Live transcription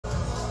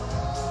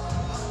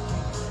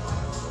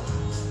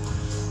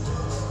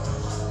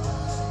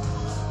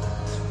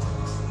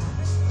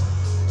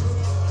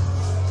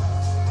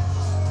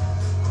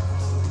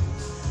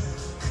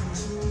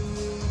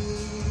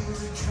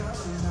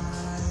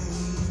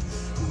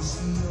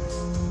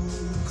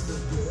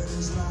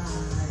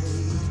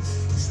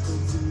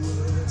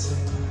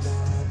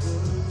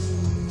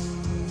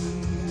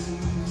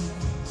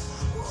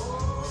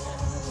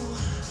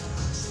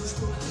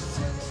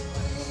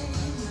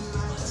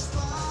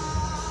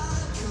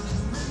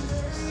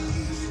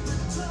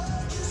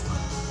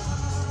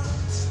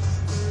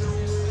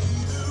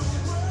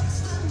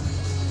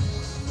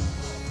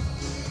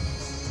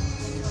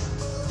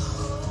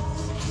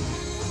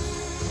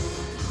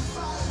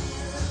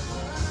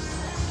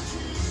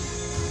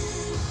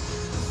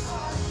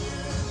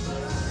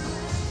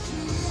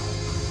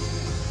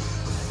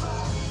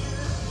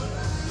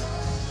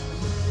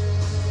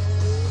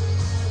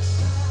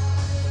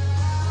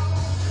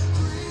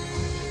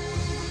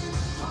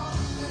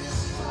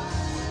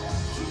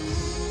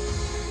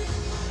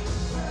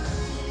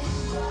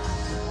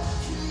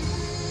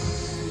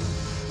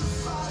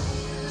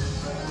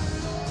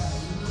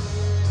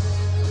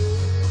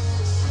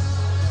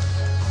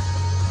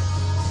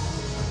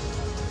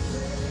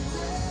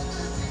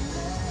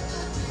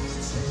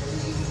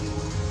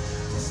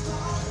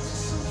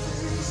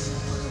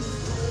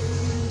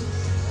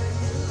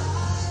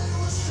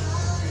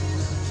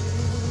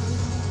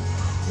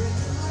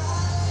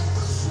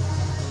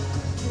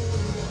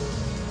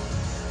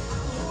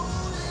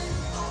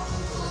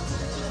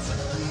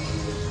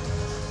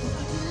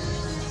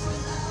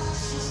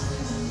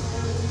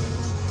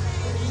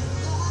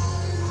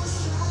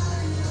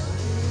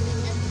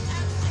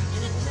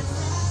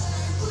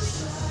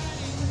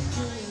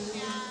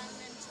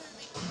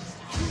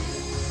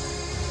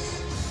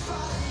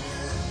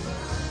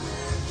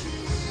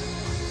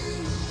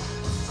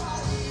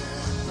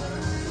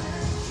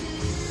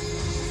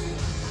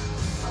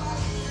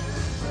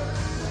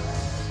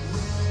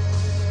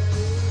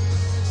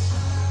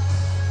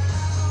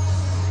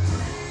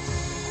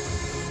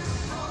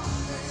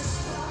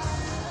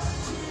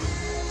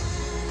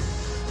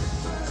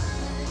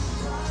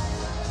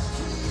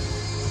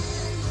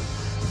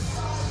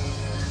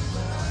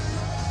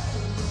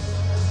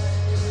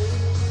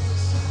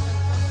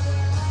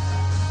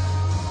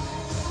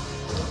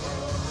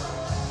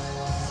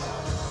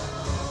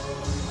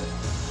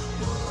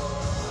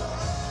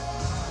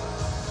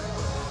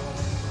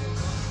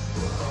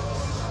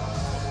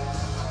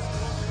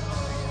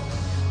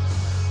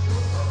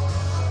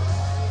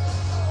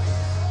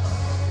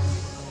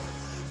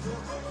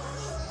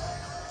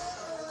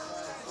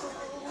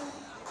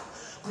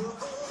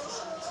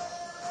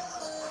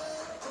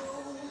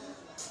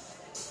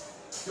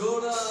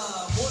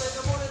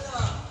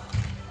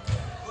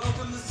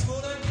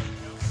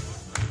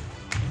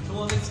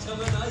You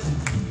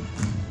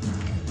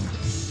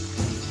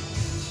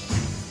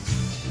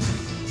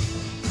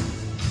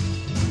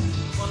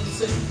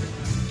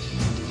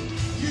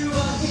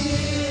are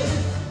here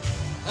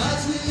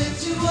as we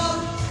lift you up.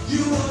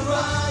 You are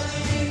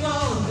riding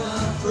on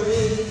our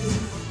praise.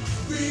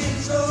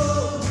 Being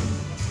true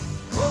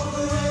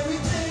over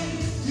everything.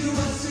 You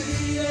are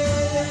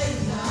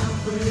seeing our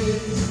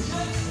praise.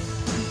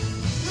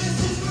 This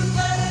is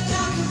prophetic. I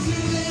can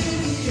feel it in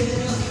the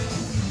air.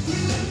 We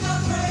lift our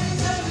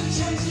praise and we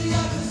change the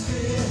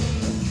atmosphere.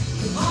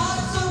 The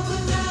hearts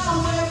open now.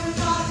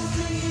 Everybody's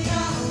singing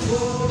out.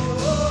 Whoa.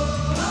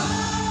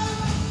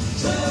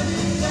 Turn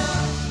it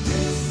up,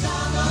 this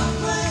sound of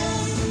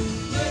praise.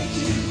 Make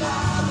it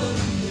louder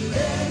than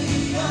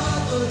any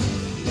other.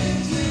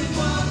 Lift him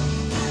up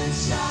and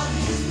shout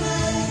his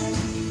name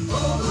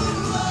over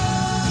the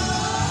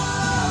world.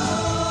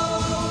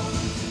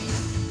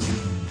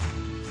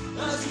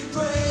 As we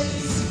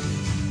praise,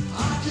 I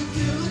can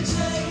feel the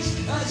change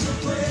as your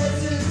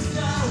presence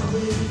now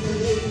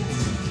invades.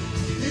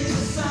 Hear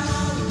the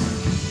sound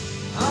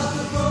of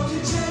the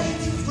broken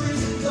chains,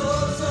 prison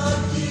doors are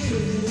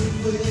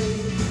giving way.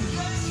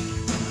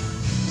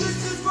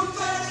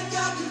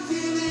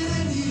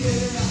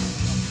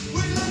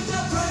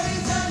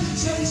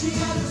 Changing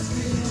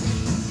atmosphere.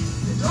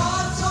 The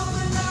doors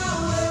open now,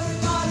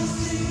 everybody's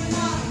singing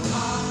out. I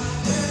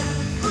am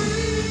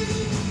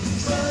free.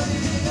 Turn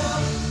it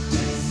up,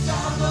 this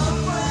sound of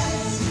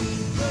praise.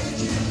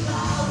 Make it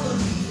louder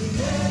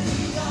than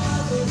any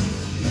other.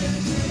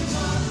 Lift him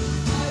up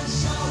and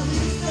shout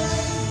his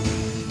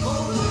name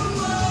over the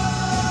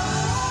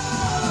world.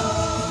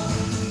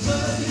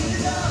 Turn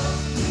it up,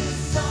 this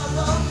sound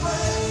of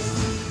praise.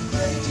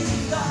 Make it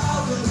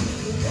louder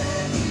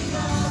than any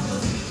other.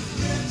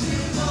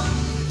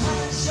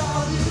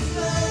 Shout his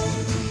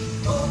name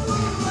over the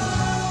world.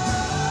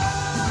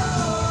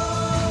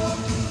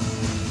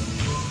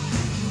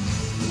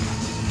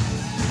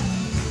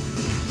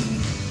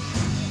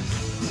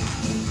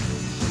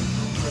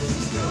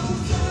 Praise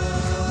goes up,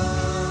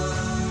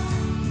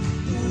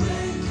 the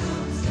rain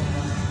comes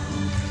down.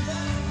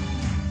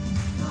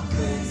 Our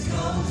praise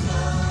goes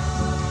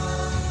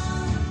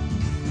up,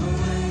 the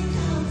rain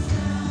comes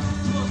down.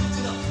 Come on, lift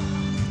it up.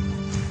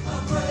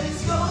 Our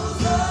praise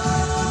goes up.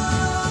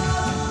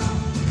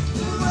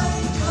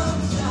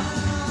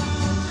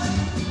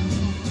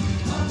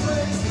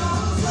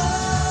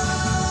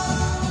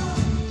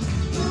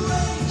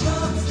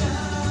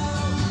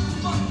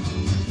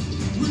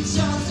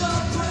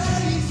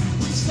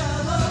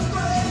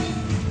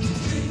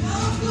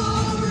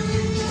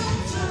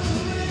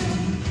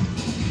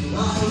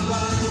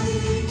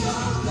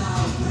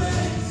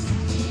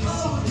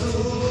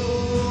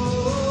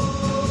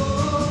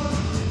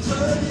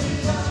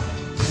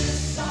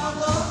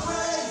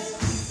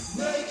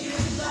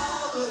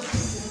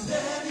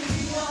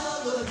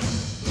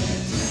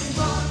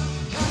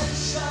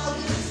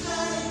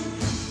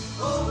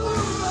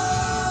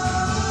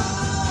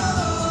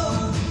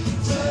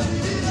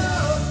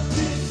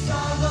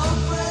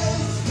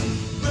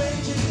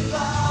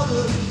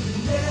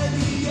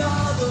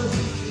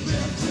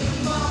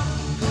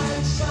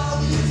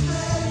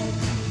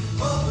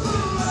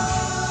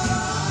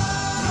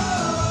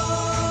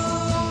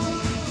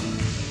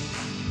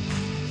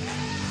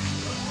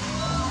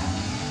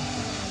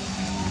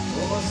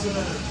 Awesome.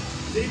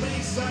 Is anybody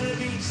excited to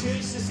be in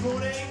church this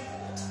morning?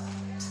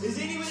 Is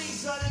anybody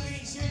excited to be in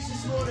church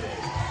this morning?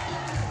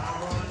 All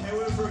right. Hey,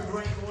 we're in for a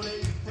great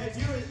morning. Hey, if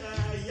you're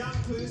a young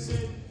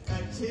person, a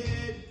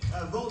kid,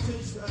 a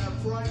voltage,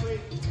 primary,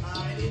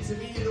 and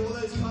intermediate, all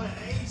those kind of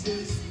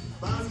ages,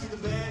 Mom's in the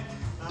back,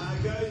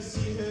 go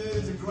see her.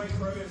 There's a great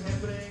program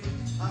happening.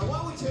 Why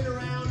don't we turn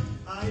around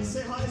and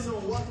say hi to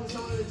someone, welcome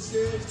someone to the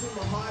church, give them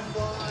a high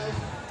five.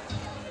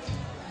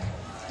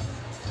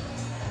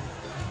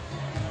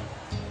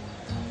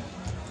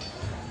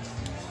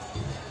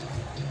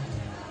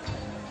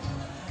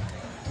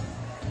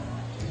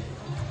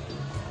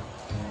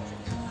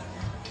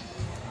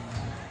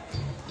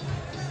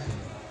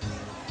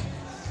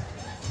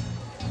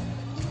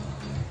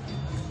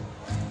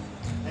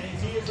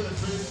 For the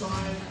first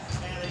time,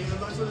 and I just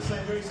want to say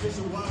a very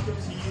special welcome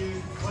to you.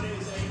 My name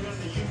is Adrian,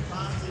 the youth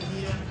pastor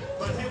here.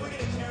 But hey, we're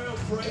going to carry on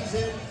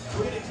praising.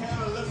 We're going to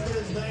carry on lifting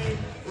his name.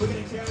 We're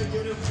going to carry on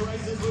giving him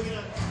praises. We're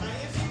going to,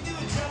 if you've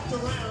never jumped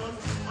around,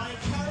 I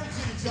encourage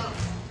you to jump.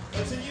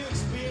 It's a new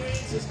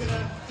experience. It's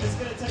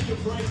gonna take your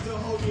praise to a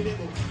whole new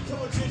level.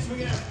 Come on, church,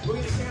 we're gonna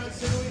carry on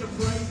singing. We're gonna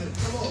praise him.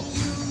 Come on.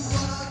 You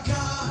are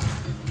God,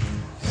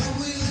 and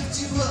we lift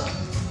you up.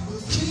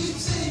 We'll keep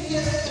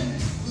singing.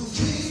 We'll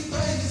keep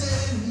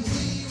praising.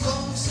 We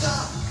won't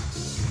stop.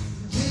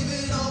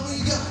 Giving all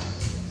we got.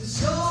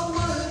 'Cause you're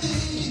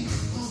worthy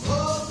of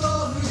all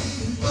glory.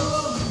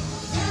 Oh,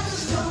 there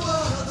is no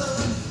other.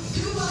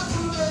 You are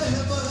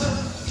forever.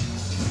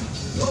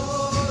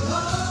 Lord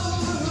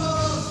over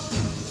all.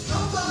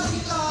 Nobody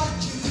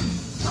like you.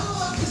 No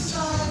one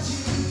beside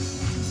you.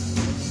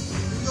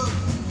 We go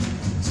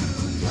to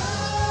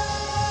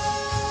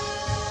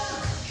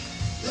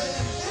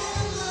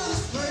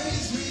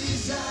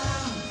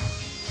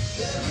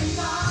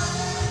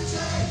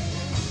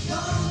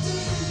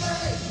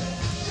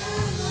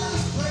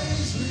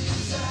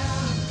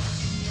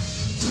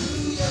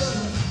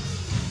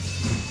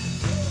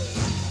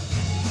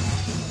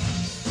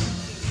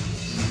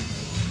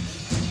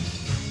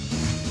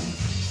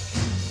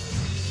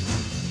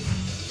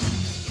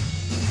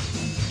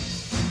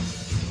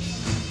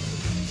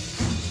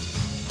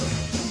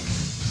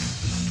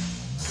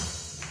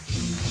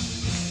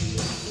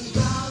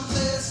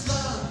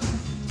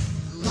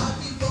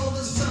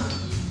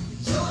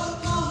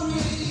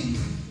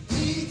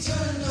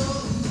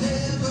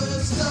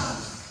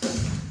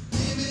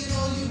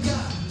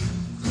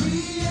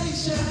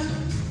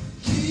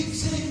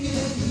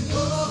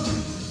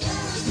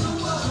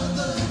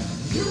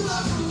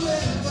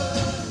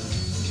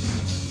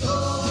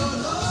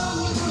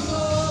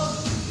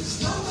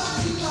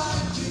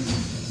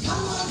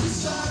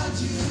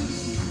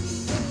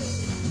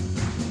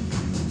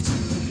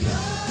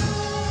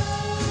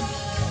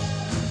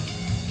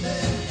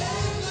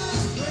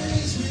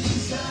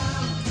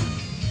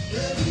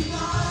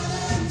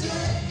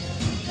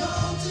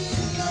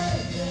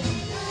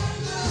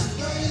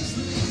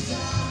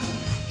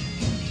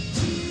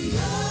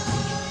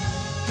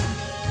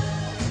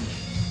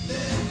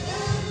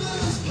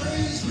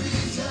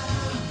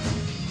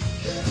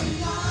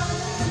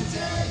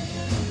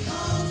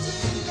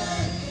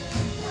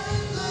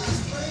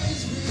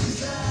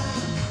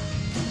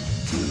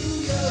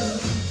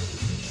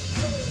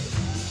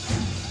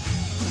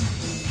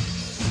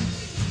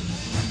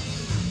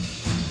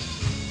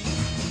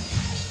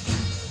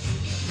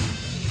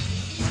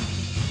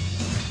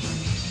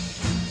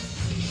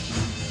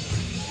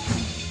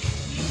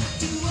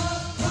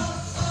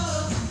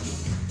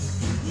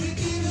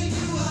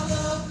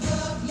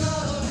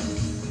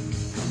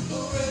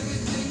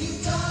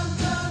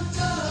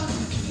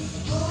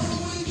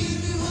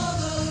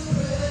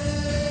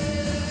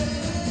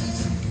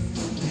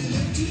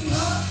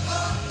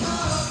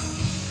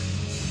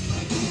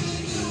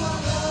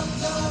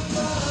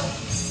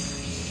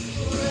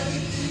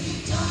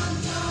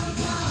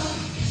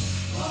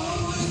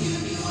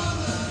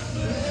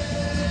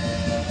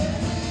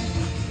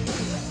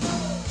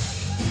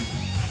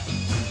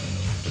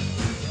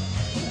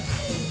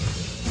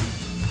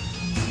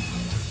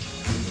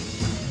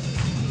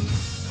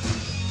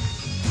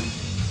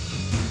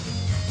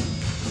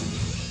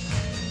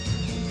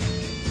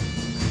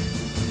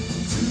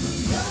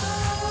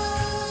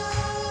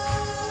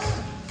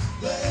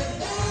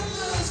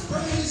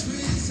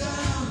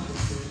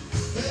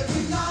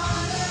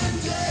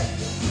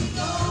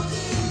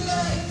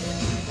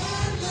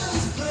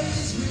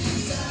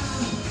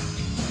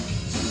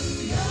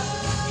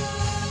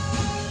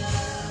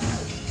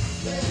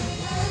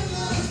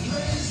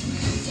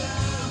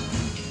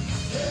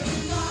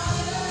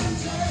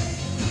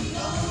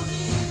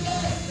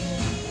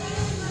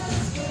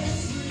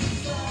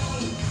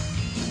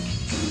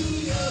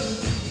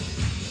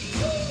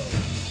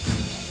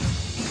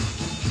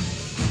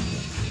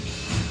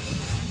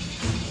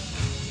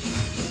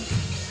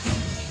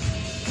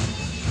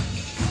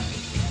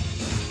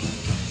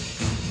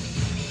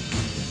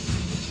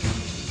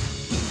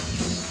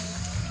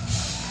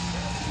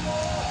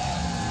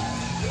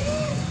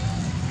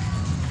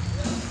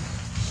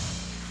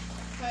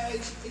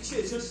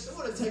Church, I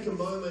want to take a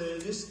moment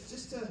and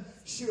just to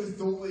share a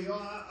thought with you.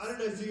 I don't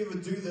know if you ever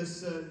do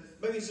this.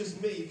 Maybe it's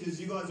just me because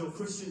you guys are all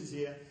Christians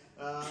here.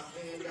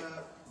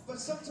 But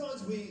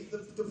sometimes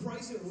the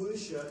praise and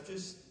worship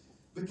just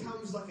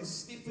becomes like a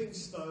stepping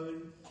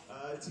stone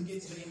to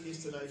get to the end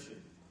destination.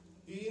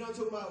 You know what I'm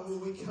talking about? Well,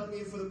 we come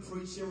here for the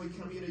preaching, we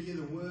come here to hear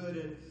the word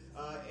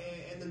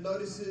and the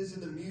notices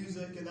and the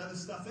music and other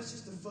stuff. That's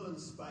just to fill in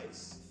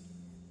space.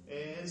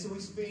 And so we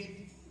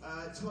spend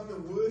time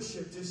in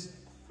worship just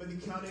maybe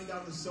counting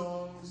down the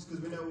songs,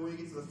 because we know when we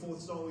get to the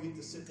fourth song, we get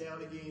to sit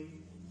down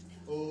again.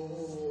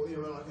 Or you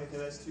know, we're like, okay,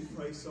 that's 2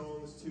 praise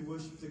songs, 2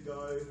 worship to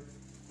go.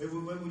 Maybe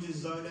when we just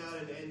zone out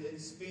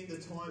and spend the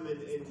time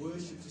in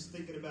worship just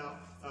thinking about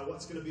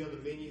what's going to be on the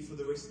menu for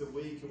the rest of the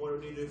week and what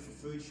we need to do for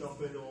food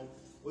shopping or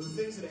the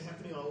things that are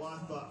happening in our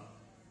life. But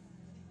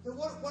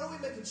why don't we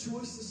make a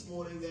choice this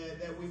morning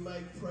that we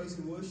make praise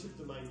and worship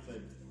the main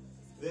thing?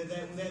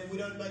 That we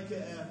don't make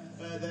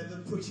that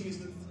the preaching is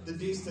the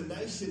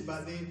destination,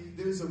 but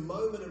there is a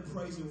moment in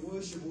praise and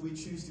worship where we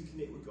choose to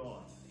connect with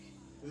God.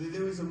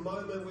 There is a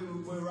moment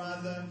where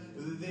rather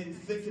than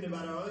thinking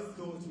about our own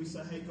thoughts, we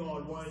say, hey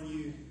God, why don't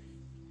you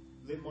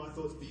let my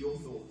thoughts be your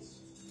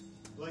thoughts?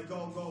 Like,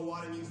 God,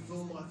 why don't you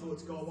fill my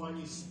thoughts? God, why don't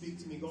you speak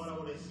to me? God, I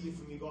want to hear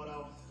from you. God,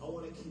 I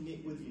want to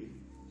connect with you.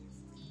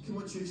 Come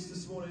on, church,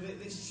 this morning,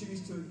 let's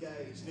choose to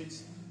engage.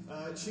 Let's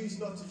choose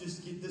not to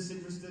just get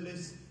disinterested.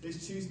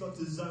 Let's choose not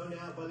to zone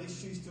out, but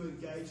let's choose to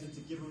engage and to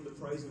give him the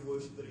praise and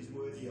worship that he's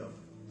worthy of.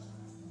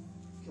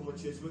 Come on,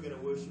 church, we're going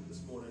to worship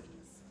this morning.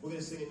 We're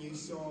going to sing a new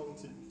song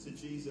to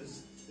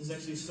Jesus. There's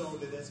actually a song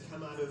that's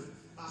come out of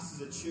us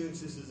as a church.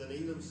 This is an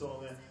Elim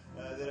song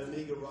that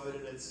Amiga wrote,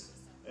 and it's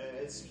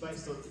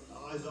based on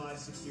Isaiah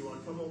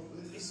 61. Come on,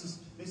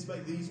 let's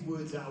make these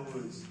words our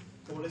words.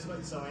 Come on, let's make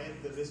this our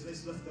anthem. Let's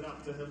lift it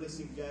up to him. Let's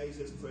engage.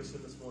 Let's press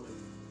him this morning.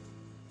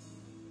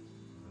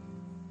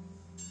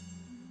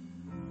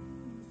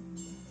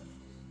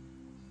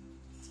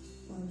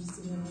 Father, just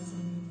to realize I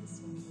need this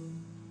one, Lord.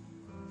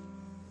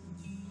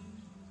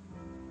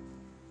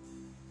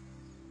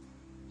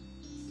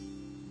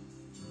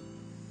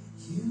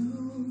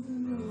 You've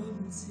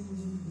anointed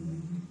me.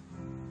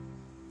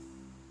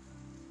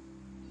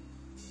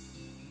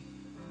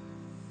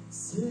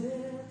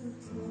 Set the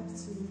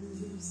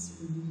captives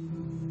free.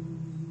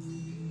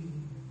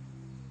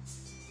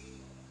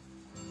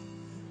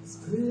 It's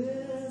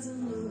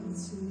prisoner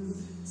to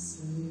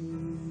save.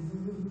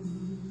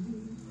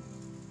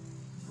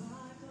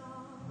 My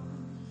God,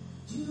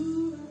 you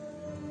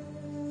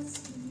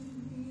rescue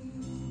me.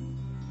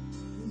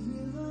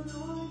 You've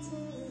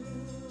anointed.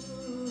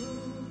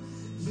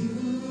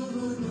 You've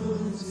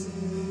anointed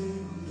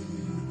me.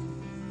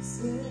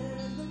 Set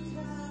the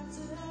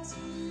captives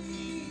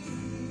free.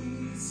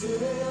 Set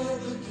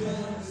the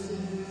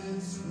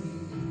captives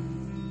free.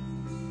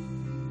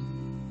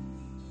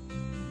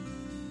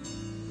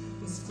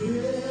 As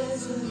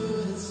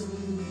prisoners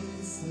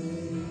with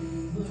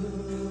slavery,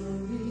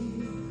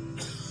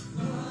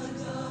 my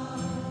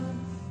God,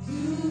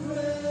 you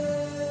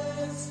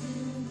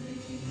rescue me.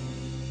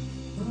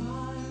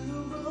 By the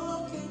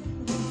broken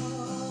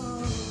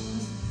heart,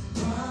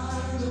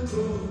 by the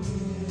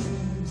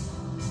broken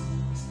heart.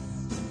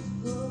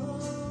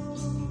 Oh,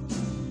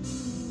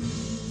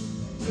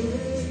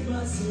 take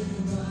my sin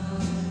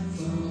right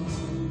from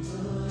the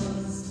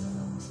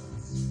start.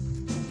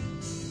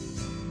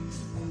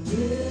 I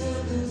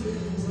live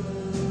in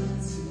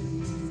liberty.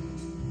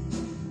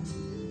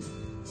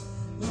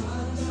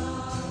 My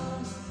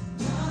God,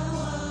 now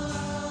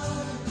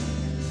I'm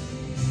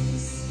in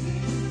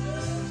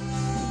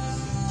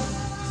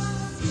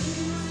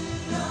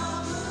Spirit of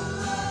the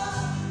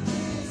Lord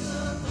is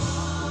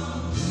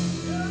upon me.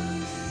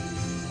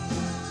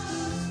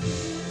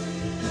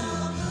 Spirit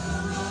of the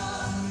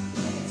Lord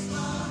makes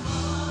my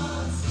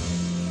heart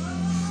sing.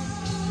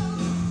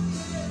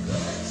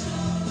 Let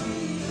your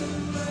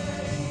freedom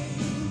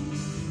reign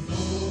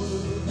all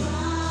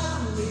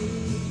around me.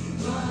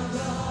 My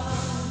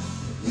God,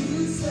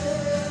 you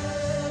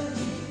set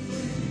me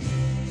free.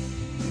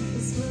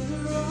 The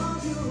splendor of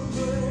your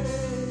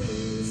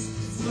grace,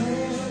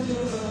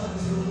 splendor of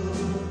your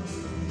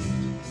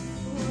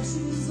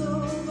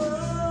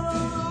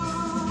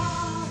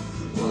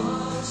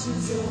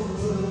washes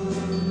over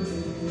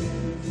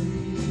every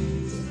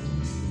day.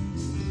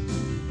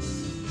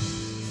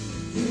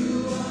 You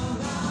are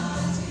my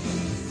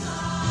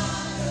desire,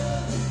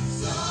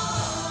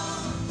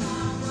 song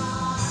of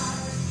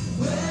life,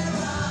 where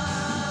I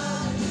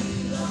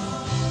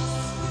belong.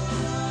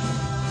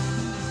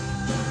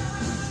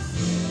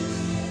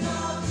 Spirit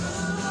of the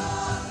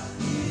Lord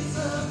is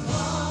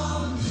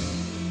upon me.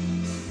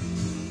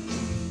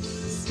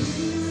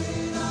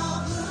 Spirit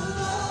of the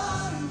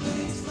Lord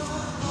makes my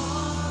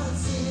heart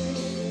sing.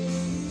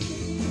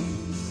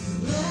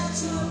 Let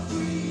your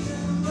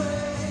freedom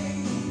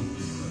reign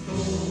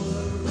all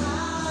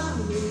around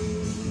me.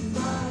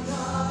 My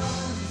God,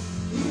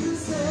 you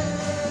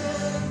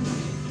set me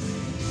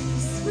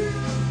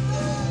free.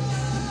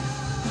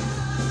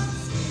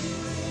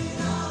 Spirit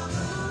of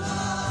the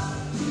Lord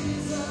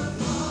is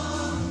upon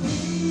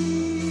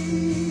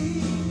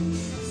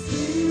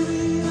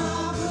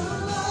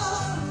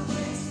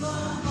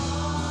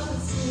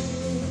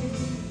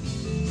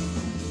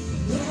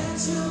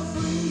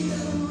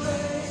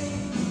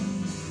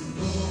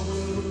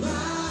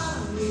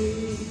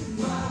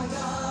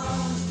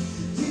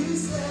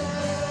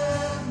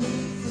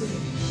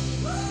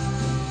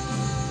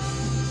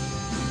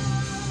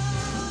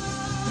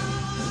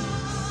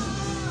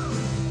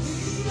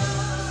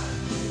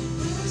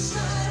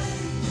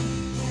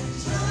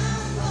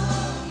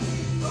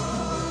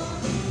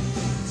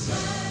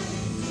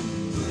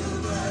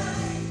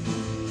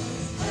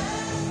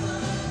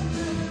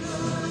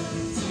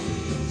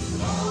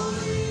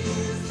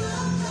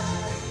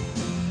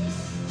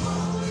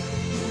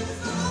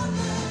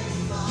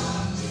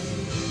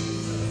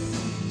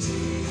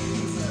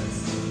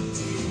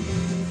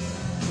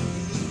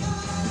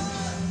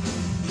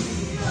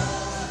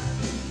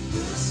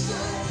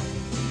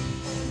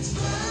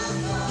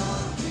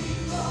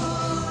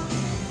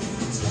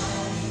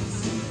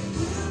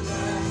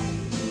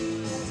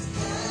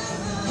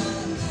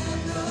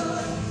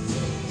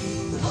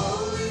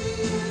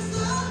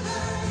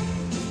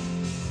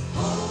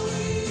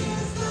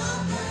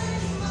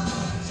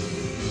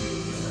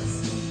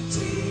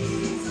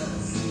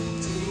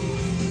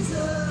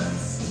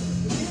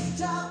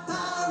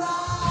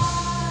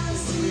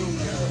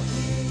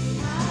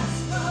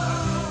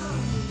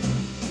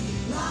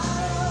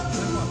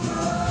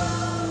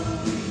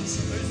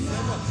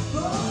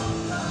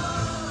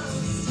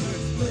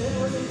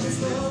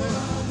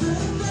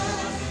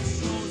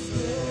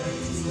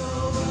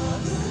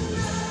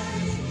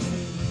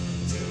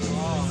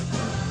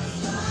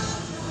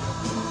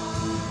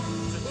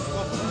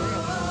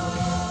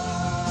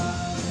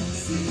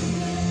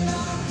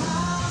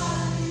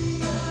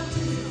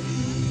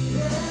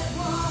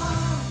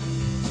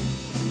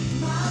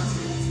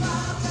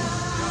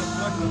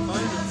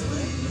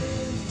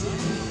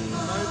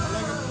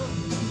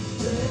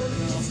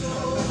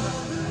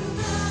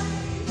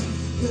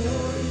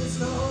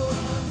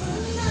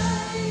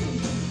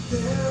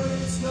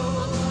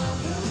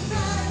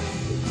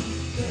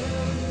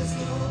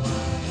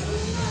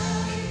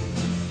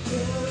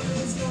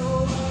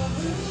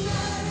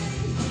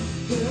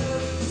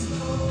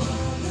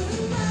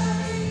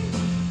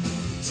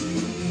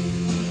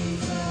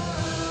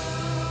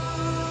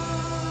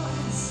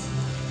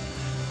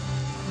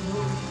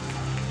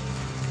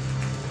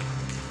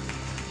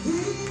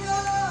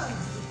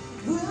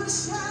will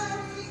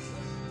shake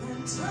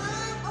and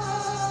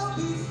tremble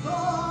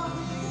before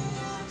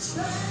him.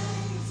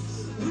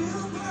 Chains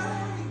will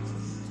break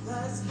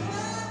as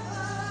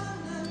heaven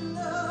and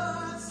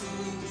earth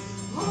sing.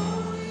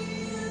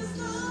 Holy is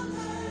the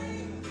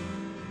name,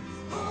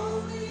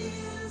 holy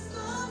is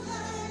the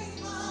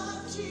name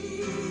of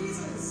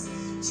Jesus,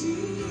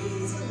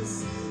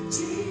 Jesus,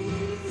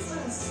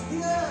 Jesus.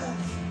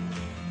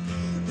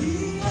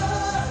 The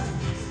earth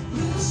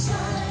will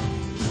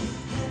shake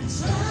and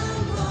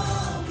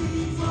tremble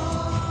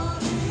before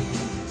him.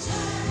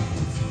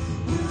 Chains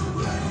will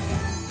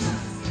break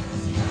as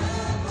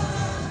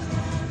heaven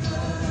and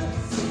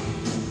earth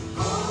sing.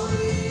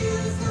 Holy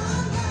is the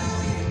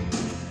name,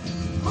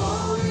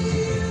 holy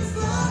is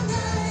the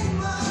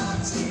name of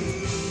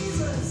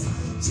Jesus,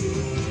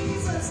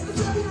 Jesus.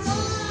 Lift up your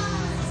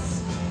eyes,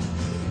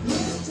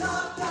 lift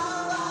up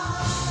our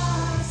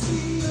eyes,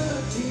 see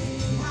the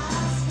King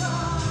has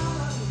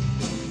come.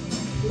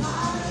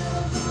 Light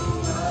of the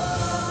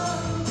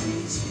world,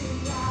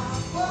 reaching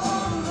out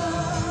for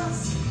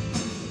us.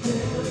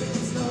 There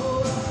is no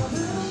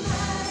other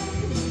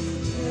name,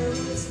 there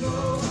is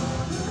no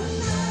other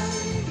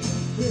name,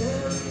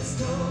 there is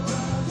no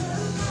other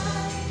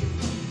name,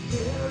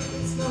 there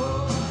is no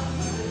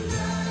other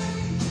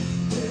name,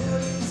 there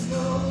is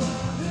no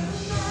other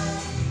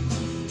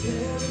name,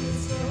 there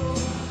is no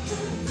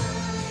other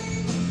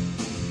name,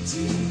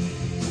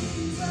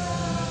 Jesus.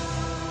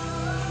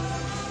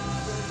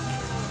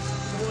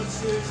 Come on,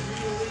 church, we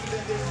believe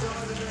that there's no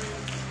other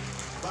name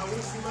by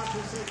which we must be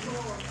saved. Come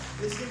on,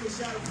 let's give a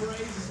shout of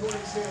praise this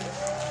morning, church.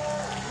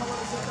 Come on,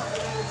 let's lift up the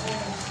name of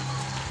Jesus.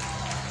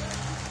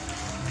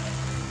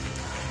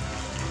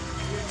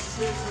 Yes,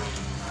 church,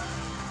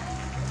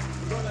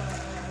 we've got a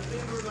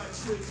member of our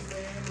church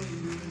family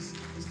who is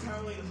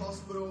currently in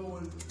hospital,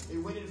 and he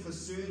went in for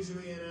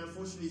surgery, and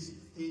unfortunately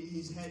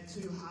he's had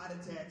 2 heart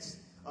attacks,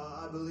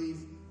 I believe,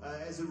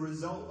 as a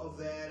result of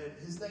that. And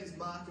his name's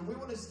Mark, and we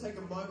want to take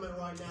a moment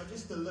right now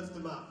just to lift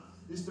him up,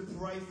 just to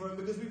pray for him,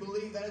 because we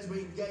believe that as we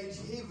engage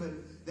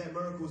heaven, that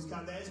miracles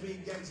come. That as we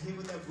engage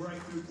heaven, that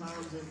breakthrough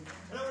comes. And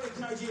I want to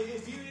encourage you,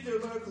 if you need a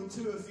miracle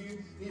too, if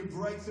you need a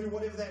breakthrough,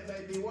 whatever that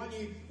may be, why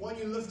don't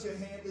you lift your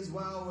hand as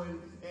well, and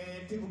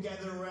people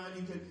gather around,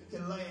 you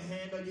can lay a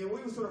hand on you.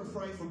 We will sort of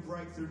pray for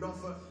breakthrough, not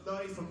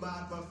only for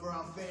Mark, but for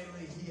our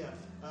family here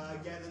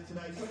gathered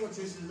today. Come on,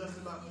 church, lift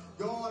them up.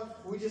 God,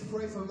 we just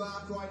pray for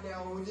Mark right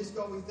now, and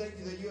God, we thank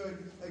you that you're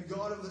a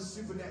God of the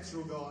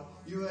supernatural, God.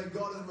 You are a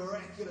God of the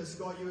miraculous,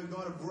 God. You are a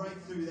God of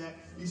breakthrough, that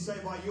you say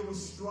by your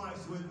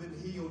stripes we've been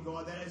healed,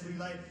 God. That as we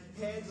lay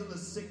hands on the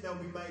sick, they'll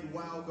be made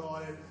well,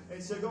 God.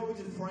 And so, God, we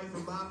just pray for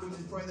Mark. We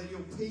just pray that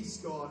your peace,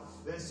 God,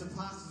 that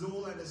surpasses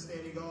all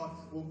understanding, God,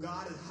 will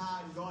guard his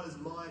heart and guard his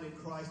mind in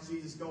Christ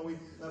Jesus, God. We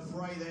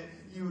pray that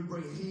you would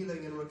bring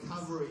healing and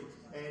recovery,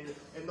 and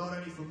not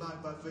only for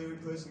Mark, but for every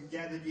person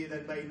gathered here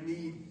that may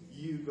need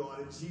you, God.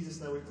 In Jesus'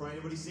 name we pray.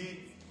 Everybody said?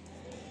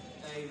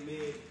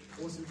 Amen.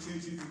 Awesome,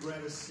 church. You can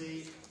grab a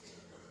seat.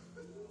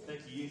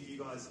 Thank you, youth. You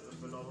guys are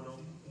phenomenal.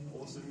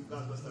 Awesome. You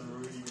guys must have a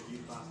really good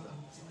youth pastor.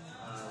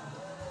 I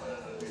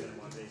don't know who that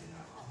might be.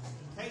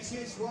 Hey,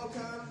 church,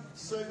 welcome.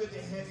 So good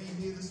to have you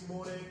here this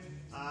morning.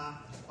 I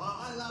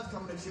love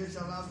coming to church.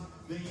 I love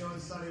being here on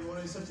Sunday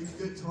morning. It's such a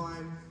good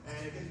time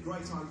and a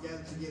great time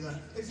gathered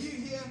together. If you're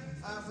here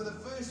for the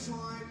first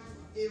time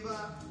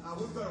ever,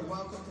 we've got a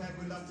welcome pack.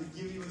 We'd love to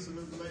give you some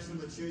information on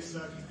the church.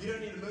 So you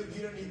don't need to move.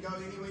 You don't need to go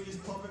anywhere.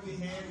 Just pop up your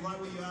hand right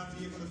where you are if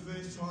you're here for the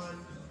first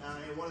time.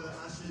 And one of the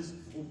ushers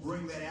will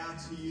bring that out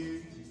to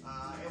you.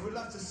 And we'd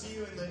love to see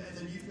you in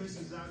the new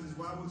person's lounge as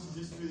well, which is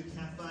just through the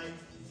cafe.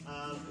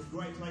 A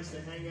great place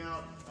to hang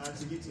out,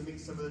 to get to meet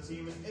some of the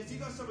team. And if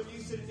you've got someone new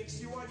sitting next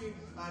to you, why don't you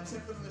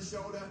tap them on the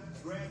shoulder,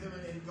 grab them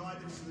and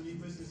guide them to the new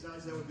person's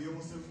lounge? That would be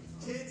awesome.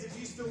 Kids, if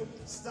you're still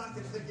stuck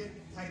and thinking,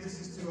 hey, this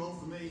is too old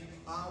for me,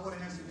 I want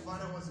to have some fun,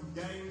 I want some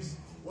games,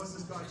 what's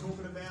this guy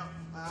talking about?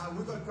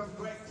 We've got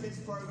great kids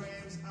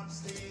programs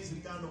upstairs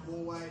and down the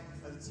hallway.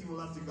 The team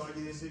will love to guide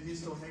you there. So if you're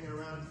still hanging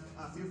around,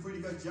 feel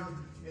free to go jump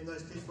in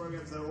those kids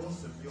programs. They're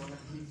awesome. You'll have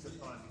heaps of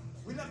fun.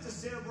 We love to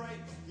celebrate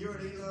here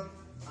at Elim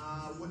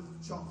with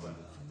chocolate,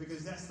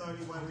 because that's the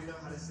only way we know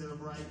how to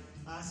celebrate.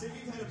 So if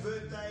you've had a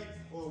birthday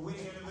or a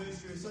wedding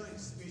anniversary or something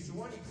special,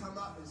 why don't you come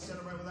up and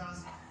celebrate with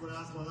us? I'm going to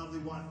ask my lovely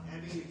wife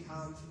Abby to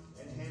come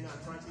and hand out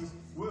crunchies.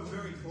 We're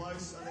very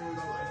close. I think we've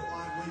got like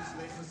 5 weeks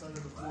left or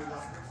something before we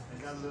got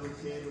another little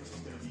kid, which is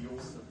going to be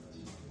awesome.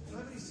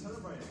 Nobody's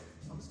celebrating.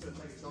 I'm just going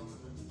to take a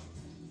chocolate.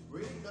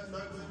 Really?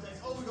 No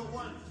birthdays? Oh, we got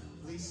one.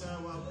 Lisa,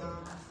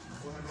 welcome.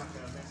 We'll have like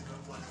a massive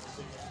influx for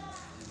a second.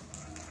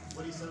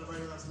 What are you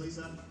celebrating with us,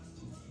 Lisa?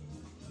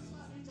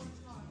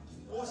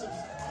 Awesome.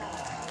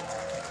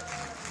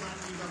 Son,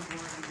 you got one.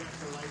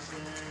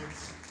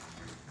 Congratulations.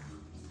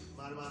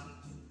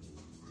 Marama.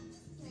 It's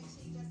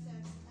actually just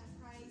a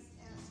praise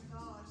out to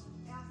God.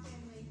 Our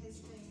family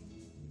has been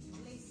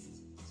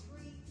blessed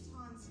 3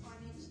 times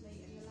financially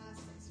in the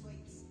last 6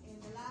 weeks. And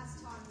the last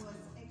time was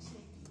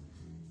actually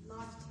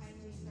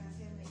life-changing for our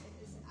family.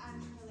 It is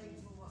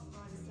unbelievable what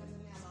God has done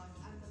in our life.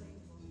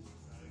 Unbelievable.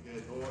 So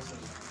good. Awesome.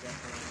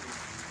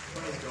 Congratulations.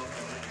 Praise God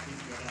for that.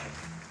 He's great. I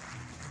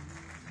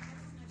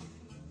wasn't able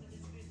to come up for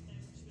this birthday,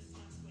 which was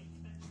last week,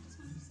 but just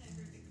wanted to say a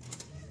very big thank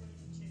you to everybody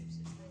in the church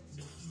that brought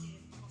so much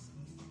there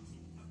possible and helped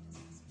us out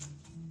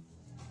so much.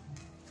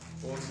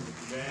 Awesome.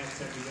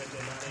 Congrats. Happy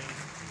birthday, buddy.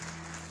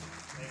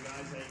 Hey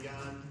guys, how you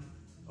going?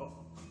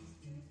 Oh,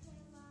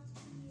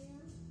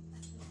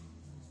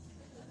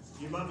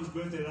 your mum's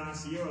birthday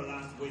last year or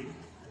last week?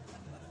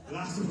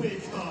 Last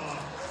week.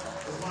 Oh,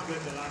 it was my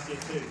birthday last year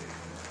too.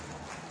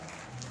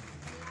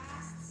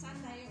 Last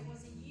Sunday, it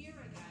was a year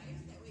ago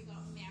that we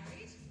got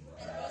married.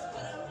 And it was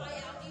put on by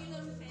our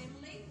Elim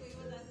family. We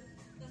were the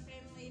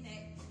family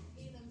that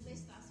Elim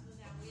blessed us with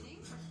our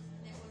wedding.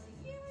 And that was a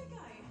year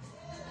ago.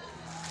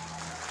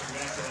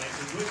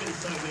 Congratulations. We've been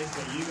so blessed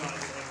that you guys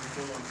are having a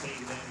full-on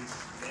team. That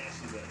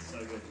actually is so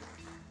good.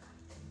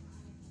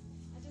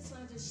 I just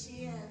wanted to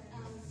share,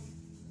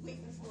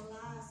 week before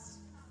last,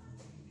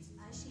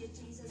 I shared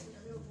Jesus with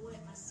a little boy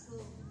at my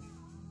school.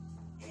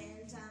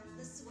 And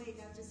this week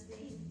I've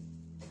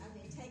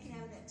been taken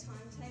out of that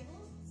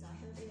timetable, so I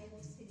haven't been able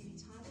to spend any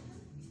time with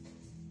him.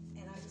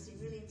 And I've just been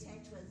really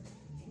attacked with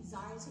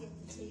anxiety and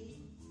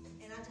fatigue.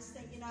 And I just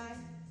think, I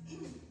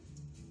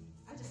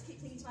just keep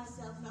thinking to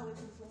myself, no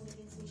weapon formed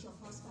against me shall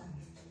prosper.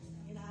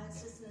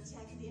 It's just an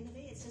attack of the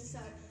enemy. It's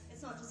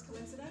not just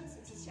coincidence,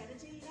 it's a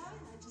strategy, And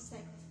I just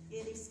think,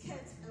 these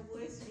kids are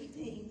worth me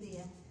being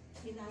there,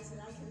 so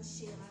that I can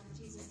share life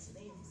with Jesus to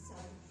them. So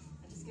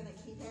I'm just going to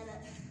keep at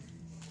it.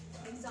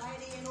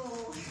 Anxiety and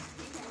all,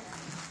 keep at it.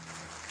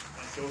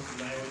 That's awesome,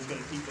 mate. We're just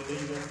going to keep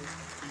believing,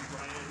 keep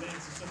praying. Man,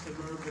 it's just a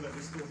miracle that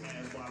we still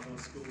have Bible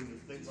schools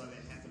and things like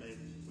that happening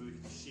where we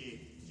can share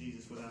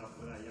Jesus with our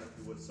young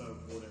people. It's so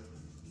important.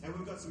 And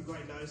we've got some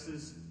great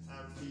notices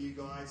for you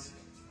guys.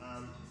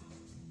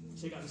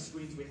 Check out the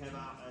screens. We have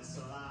our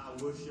Salah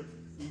worship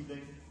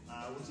evening,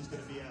 which is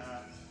going to be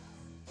I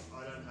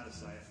don't know how to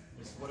say it.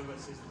 It's whatever it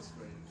says on the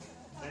screen.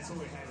 That's what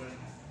we're having.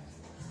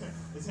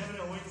 It's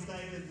happening on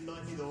Wednesday, the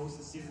 19th of August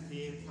at 7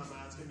 p.m. Come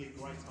out. It's going to be a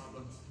great time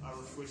of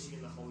refreshing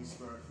in the Holy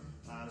Spirit.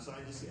 So I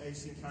just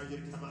encourage you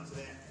to come up to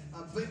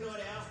that. Big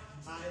Night Out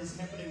is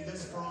happening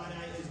this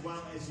Friday as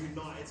well as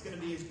Unite. It's going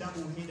to be a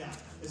double header.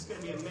 It's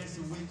going to be a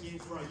massive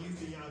weekend for our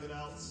youth and young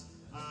adults.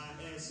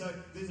 And so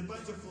there's a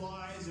bunch of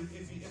flyers.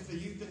 If the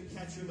youth didn't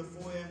catch you in the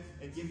foyer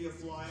and give you a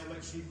flyer,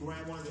 make sure you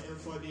grab one of the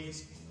info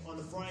desks. On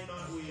the Friday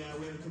night, we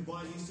have a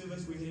combined youth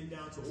service. We're heading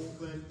down to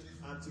Auckland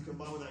to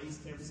combine with our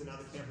East Campus and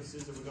other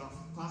campuses. And we've got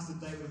Pastor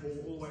David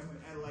Hall all the way from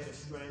Adelaide,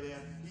 Australia.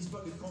 He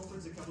spoke at a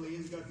conference a couple of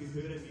years ago. If you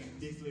heard him, you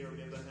definitely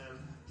remember him.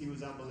 He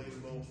was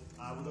unbelievable.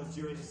 We've got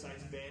During the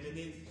Saints band. And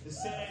then the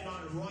Saturday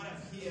night, right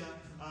up here,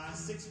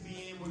 6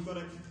 p.m., we've got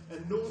a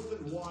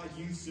Northland-wide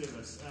youth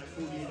service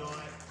called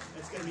Unite.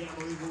 It's going to be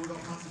unbelievable. We've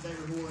got Pastor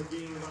David Hall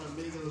again. We've got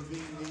Megan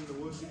Levine leading the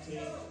worship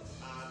team.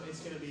 It's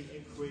going to be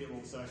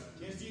incredible. So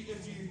if you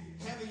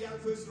have a young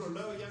person or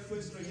know a young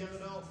person or a young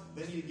adult,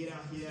 they need to get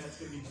out here. It's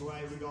going to be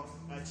great. We've got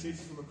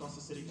churches from across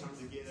the city coming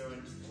together,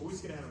 and we're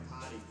just going to have a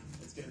party.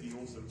 It's going to be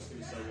awesome. It's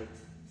going to be so good.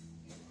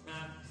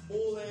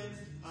 All in,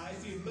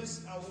 if you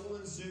missed our All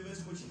In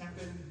service, which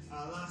happened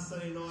last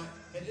Sunday night,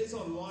 it is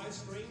on live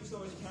stream,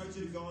 so I encourage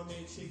you to go on there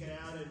and check it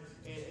out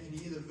and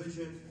hear the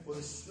vision or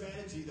the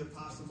strategy that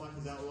Pastor Mike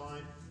has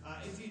outlined.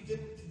 If you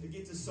didn't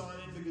get to sign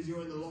in because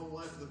you're in the long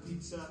line for the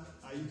pizza,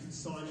 you can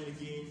sign in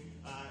again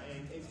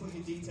and put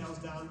your details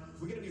down.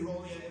 We're going to be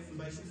rolling out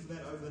information for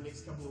that over the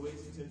next couple of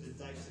weeks in terms of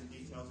dates and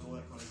details and all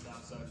that kind of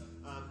stuff. So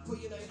put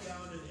your name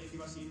down and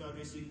give us your email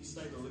address so you can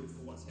stay in the loop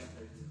for what's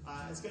happening.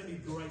 It's going to be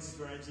a great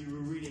strategy.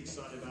 We're really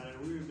excited about it.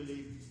 We really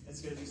believe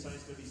it's going to be something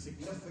that's going to be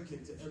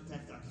significant to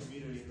impact our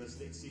community in this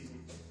next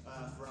season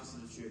for us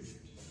as a church.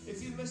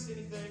 If you missed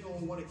anything or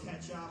want to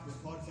catch up with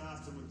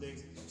podcasts and with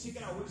things,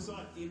 check out our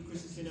website,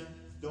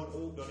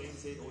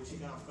 elimchristiancentre.org.nz, or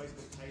check out our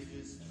Facebook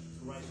pages.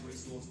 Great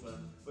resource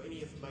for any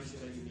information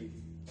that you need.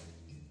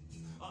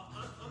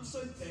 I'm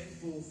so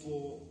thankful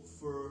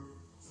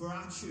for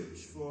our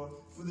church, for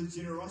the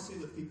generosity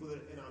of the people that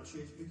are in our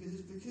church,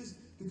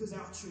 because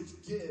our church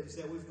gives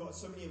that we've got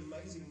so many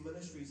amazing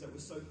ministries that we're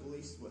so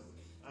blessed with.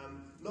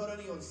 Not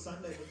only on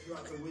Sunday, but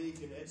throughout the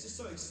week. And it's just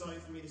so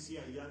exciting for me to see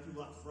our young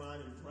people up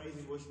front and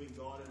praising, worshiping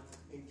God and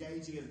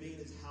engaging and being in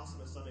His house on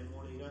a Sunday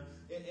morning.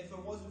 If it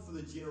wasn't for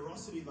the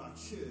generosity of our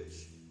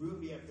church, we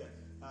wouldn't be able to.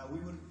 We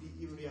wouldn't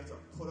even be able to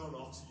put on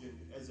oxygen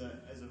as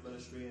a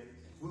ministry.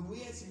 And we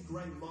had some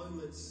great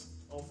moments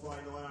on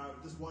Friday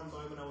night. This one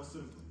moment I was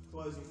sort of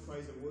closing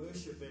praise and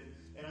worship,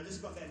 and I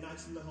just got that nudge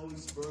from the Holy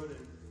Spirit,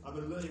 and I've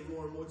been learning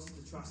more and more just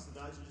to trust the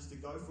nudge and just to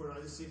go for it. And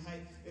I just said,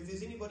 hey, if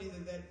there's anybody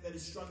that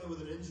is struggling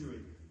with an injury,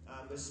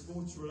 a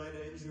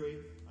sports-related injury,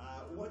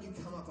 why don't you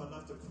come up? I'd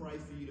love to pray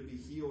for you to be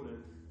healed.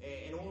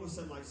 And all of a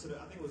sudden, I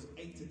think it was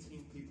 8 to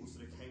 10 people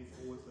sort of came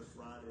forward to the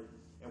front,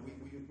 and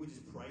we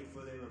just prayed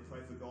for them and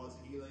prayed for God's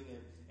healing,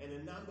 and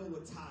a number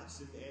were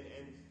touched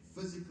and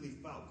physically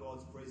felt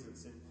God's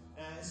presence.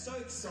 And so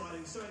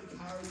exciting, so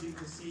encouraging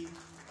to see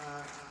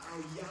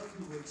our young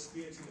people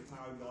experiencing the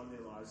power of God in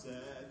their lives,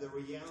 the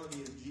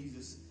reality of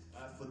Jesus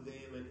for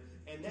them,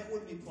 and that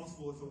wouldn't be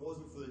possible if it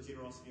wasn't for the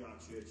generosity of our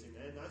church. And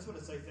I just want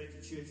to say thank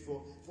you, church,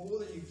 for all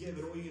that you give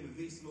and all you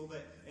invest and all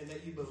that, and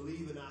that you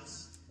believe in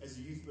us as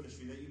a youth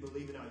ministry, that you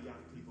believe in our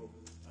young people.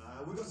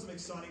 We've got some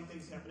exciting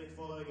things happening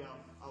following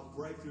our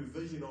breakthrough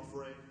vision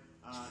offering,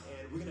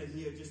 and we're going to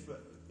hear in just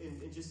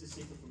a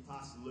second from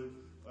Pastor Luke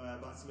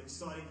about some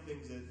exciting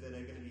things that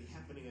are going to be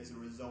happening as a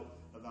result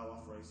of our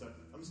offering. So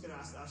I'm just going to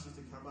ask the ushers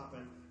to come up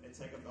and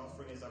take up the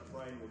offering as I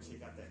pray, and we'll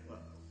check out that clip.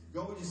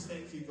 God, we just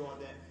thank you,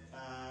 God, that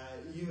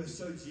you are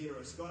so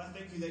generous. God, I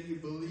thank you that you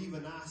believe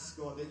in us,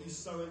 God, that you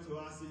sow into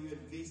us, that you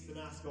invest in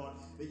us, God,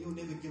 that you'll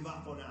never give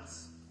up on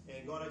us.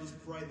 And God, I just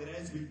pray that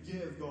as we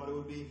give, God, it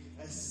would be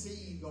a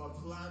seed,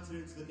 God, planted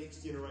into the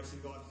next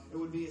generation, God. It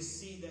would be a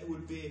seed that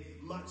would bear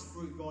much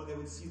fruit, God, that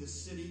would see the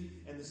city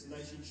and this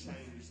nation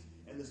changed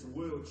and this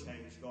world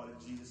changed, God, in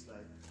Jesus'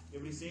 name.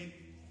 Everybody said?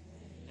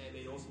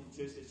 Amen. Awesome.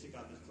 Church, let's check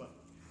out this clip.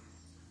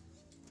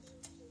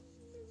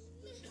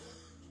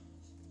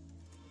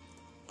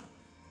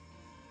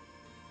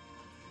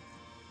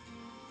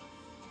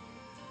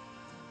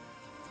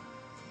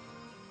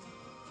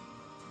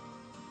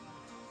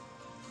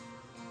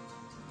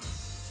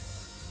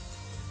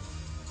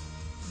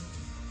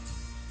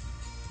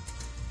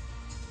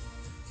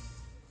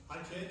 Hi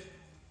Church,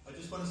 I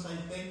just want to say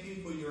thank you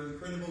for your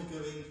incredible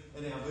giving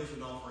in our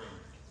vision offering.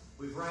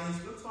 We've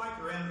raised, looks like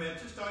around about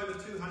just over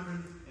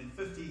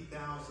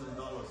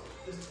 $250,000.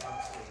 Just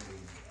outstanding.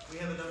 We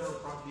have a number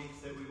of projects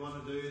that we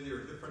want to do. There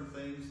are different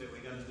things that we're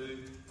going to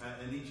do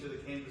in each of the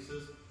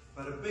campuses.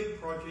 But a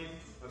big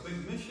project, a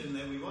big mission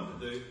that we want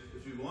to do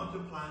is we want to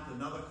plant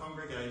another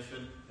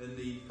congregation in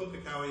the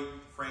Pukekohe,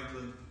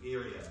 Franklin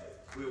area.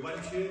 We're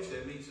one church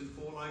that meets in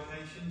 4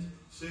 locations.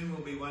 Soon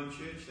we'll be one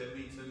church that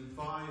meets in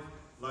 5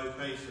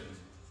 locations.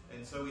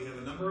 And so we have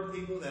a number of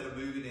people that are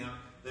moving out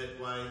that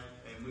way,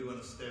 and we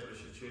want to establish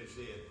a church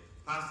there.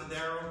 Pastor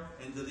Darrell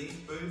and Denise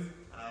Booth,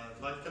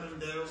 like Kim and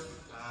Darrell,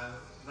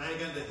 they're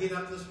going to head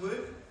up this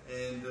work,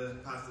 and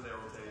Pastor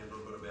Darrell will tell you a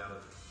little bit about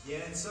it.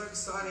 Yeah, it's so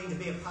exciting to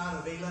be a part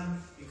of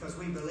Elim because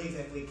we believe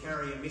that we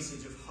carry a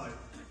message of hope.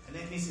 And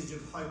that message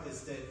of hope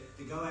is to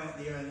go out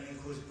there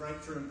and cause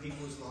breakthrough in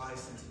people's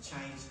lives and to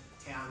change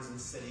towns and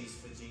cities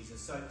for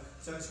Jesus. So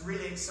it's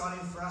really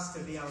exciting for us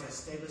to be able to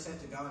establish that,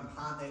 to go and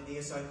plant that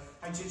there. So,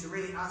 hey, church, we're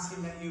really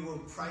asking that you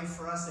will pray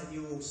for us, that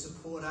you will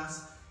support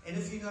us. And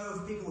if you know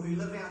of people who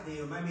live out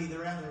there, or maybe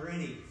they're out there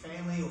already,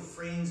 family or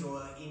friends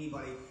or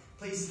anybody,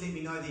 please let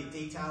me know their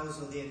details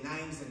or their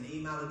names and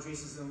email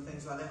addresses and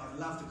things like that. I'd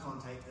love to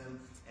contact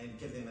them and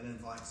give them an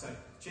invite. So,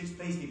 church,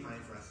 please be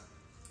praying for us.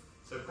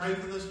 So pray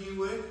for this new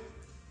work.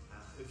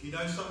 If you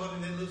know somebody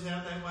that lives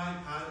out that way,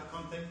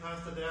 contact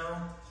Pastor Darrell.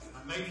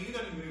 Maybe you're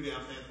going to move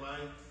out that way,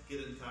 get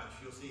in touch.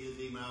 You'll see his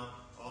email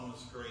on the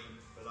screen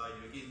below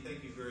you. Again,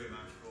 thank you very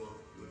much for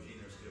your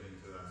generous giving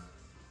to us.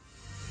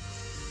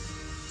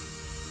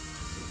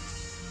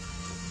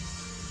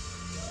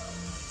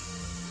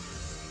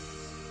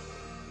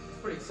 It's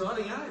pretty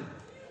exciting, eh?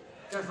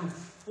 Go from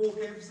 4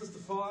 campuses to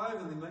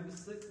 5, and then maybe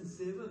 6 and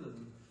 7,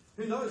 and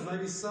who knows,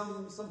 maybe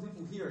some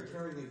people here are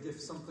carrying a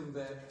gift, something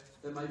that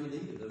may be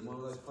needed in one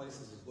of those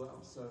places as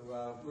well. So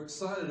we're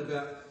excited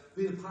about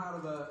being a part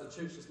of a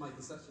church that's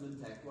making such an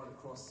impact right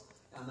across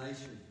our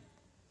nation.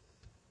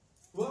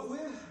 Well,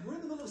 we're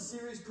in the middle of a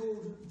series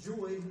called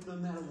Joy No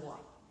Matter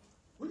What.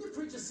 When you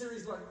preach a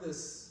series like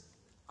this,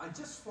 I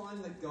just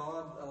find that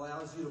God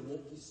allows you to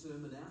walk your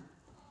sermon out.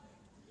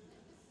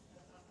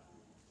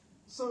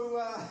 So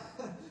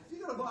if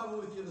you've got a Bible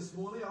with you this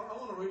morning, I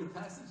want to read a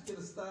passage, get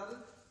us started.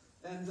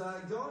 And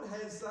God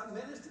has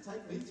managed to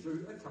take me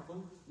through a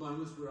couple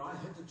moments where I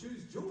had to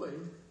choose joy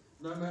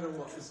no matter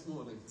what this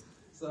morning.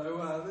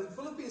 So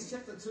Philippians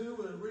chapter 2,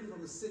 we're reading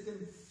from the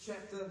 2nd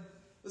chapter.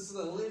 This is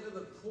a letter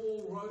that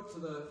Paul wrote to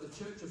the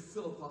church of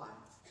Philippi.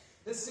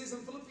 It says in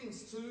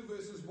Philippians 2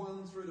 verses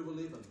 1 through to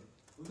 11,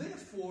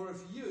 "Therefore,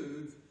 if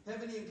you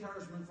have any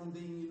encouragement from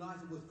being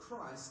united with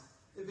Christ,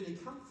 if any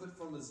comfort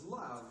from his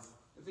love,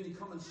 if any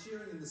common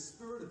sharing in the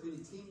Spirit, if any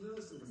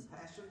tenderness and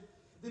compassion,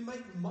 then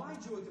make my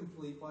joy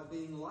complete by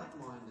being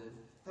like-minded,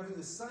 having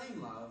the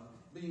same love,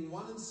 being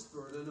one in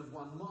spirit and of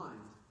one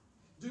mind.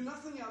 Do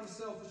nothing out of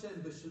selfish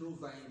ambition or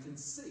vain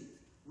conceit.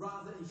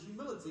 Rather, in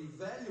humility,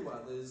 value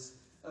others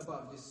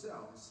above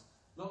yourselves,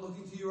 not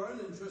looking to your own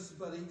interests,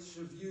 but each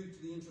of you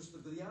to the interest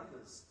of the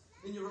others.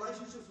 In your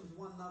relationships with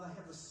one another,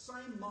 have the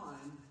same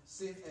mind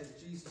set as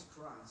Jesus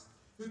Christ,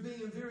 who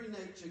being in very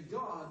nature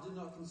God, did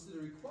not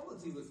consider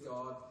equality with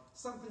God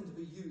something to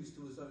be used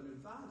to his own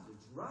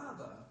advantage.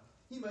 Rather,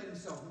 he made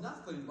himself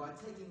nothing by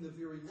taking the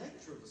very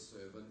nature of a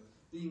servant,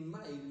 being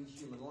made in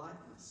human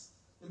likeness.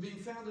 And being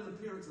found in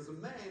appearance as a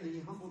man, he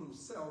humbled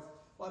himself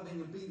by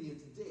being obedient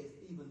to death,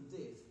 even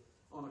death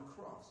on a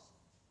cross.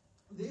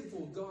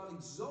 Therefore God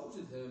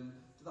exalted him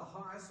to the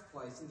highest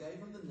place and gave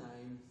him the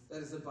name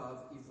that is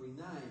above every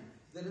name,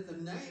 that at the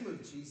name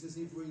of Jesus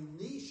every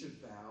knee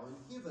should bow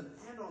in heaven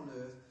and on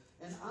earth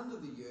and under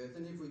the earth,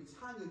 and every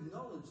tongue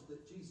acknowledge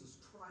that Jesus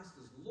Christ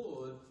is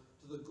Lord,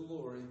 to the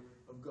glory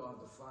of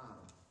God the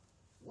Father."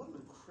 What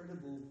an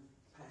incredible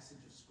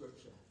passage of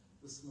Scripture.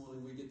 this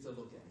morning we get to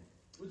look at.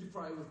 Would you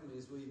pray with me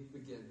as we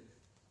begin?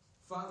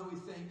 Father, we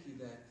thank you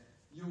that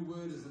your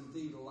word is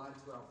indeed a light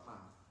to our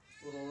path,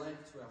 or a lamp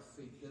to our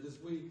feet. That as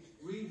we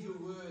read your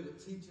word, it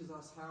teaches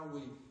us how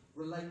we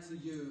relate to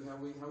you, how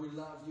we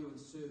love you and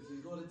serve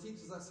you. Lord, it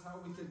teaches us how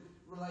we can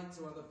relate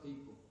to other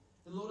people.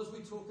 And Lord, as we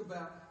talk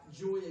about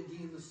joy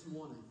again this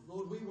morning,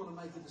 Lord, we want to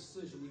make a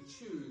decision. We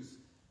choose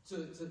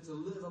to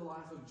live a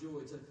life of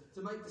joy,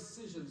 to make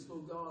decisions,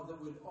 Lord God,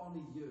 that would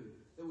honour you,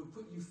 that would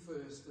put you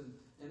first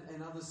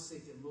and others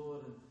second,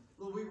 Lord. And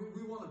Lord,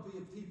 we want to be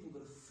a people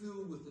that are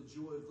filled with the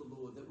joy of the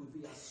Lord, that would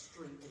be our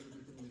strength in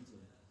everything we do.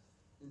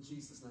 In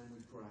Jesus' name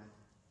we pray.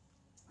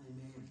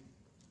 Amen.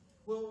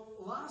 Well,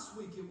 last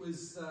week it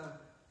was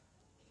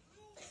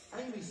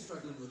Amy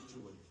struggling with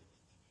joy.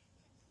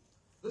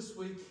 This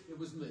week it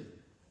was me.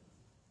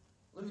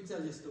 Let me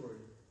tell you a story.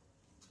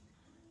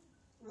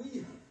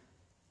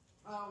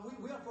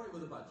 We operate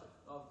with a budget.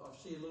 I've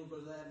shared a little bit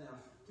of that in our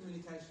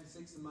communication,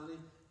 sex and money.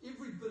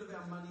 Every bit of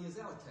our money is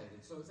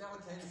allocated. So it's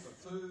allocated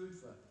for food,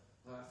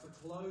 for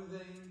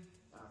clothing,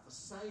 for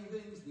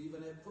savings. We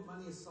even put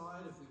money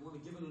aside if we want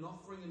to give it an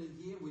offering in a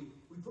year. We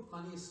put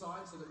money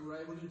aside so that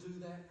we're able to do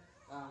that.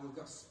 We've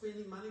got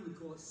spending money. We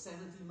call it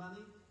sanity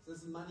money. So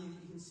this is money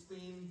that you can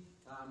spend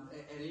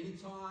at any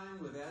time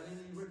without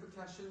any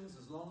repercussions,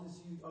 as long as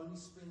you only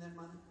spend that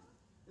money.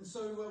 And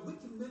so we're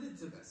committed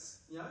to this.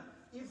 You know,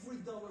 every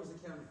dollar is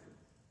accounted for.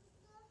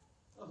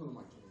 Oh, who am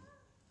I kidding?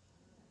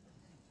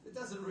 It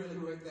doesn't really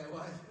work that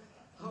way.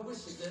 I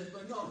wish it did,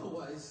 but not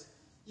always.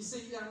 You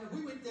see,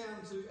 we went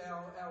down to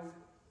our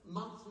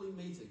monthly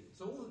meeting.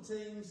 So all the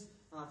teams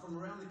from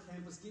around the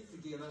campus get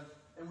together,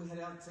 and we had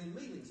our team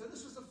meeting. So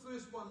this was the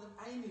first one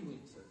that Amy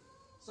went to.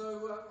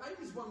 So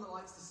Amy's one that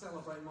likes to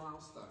celebrate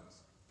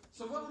milestones.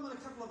 So while I'm in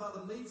a couple of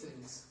other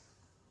meetings,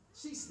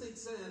 she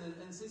sneaks in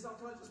and says, "Oh,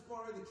 can I just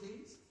borrow the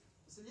keys?"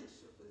 I said, "Yes,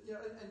 sure." You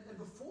know, and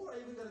before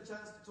I even got a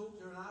chance to talk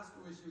to her and ask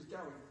her where she was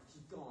going,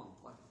 she's gone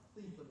like a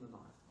thief in the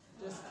night.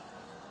 Just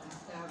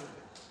out of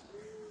it.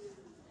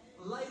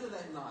 Later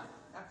that night,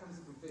 out comes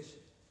a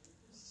confession.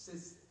 She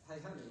says, "Hey,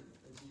 honey,"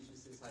 and she usually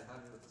says, "Hey,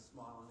 honey," with a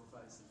smile on her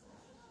face.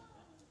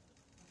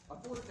 "I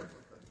bought a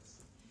couple of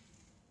things."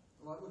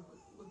 I'm like,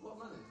 with what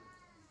money?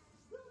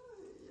 "Well,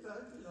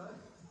 you know.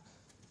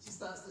 She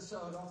starts to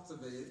show it off to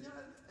me.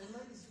 And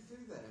ladies, you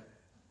do that.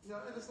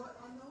 And it's like,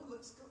 I know it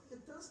looks good.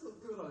 It does look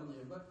good on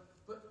you, but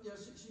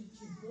she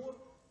bought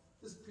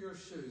this pair of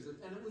shoes,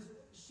 and it was,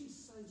 she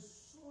saved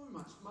so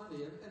much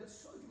money, and it's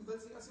so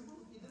convincing. I said, well,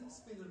 if you didn't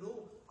spend it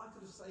all, I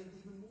could have saved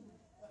even more.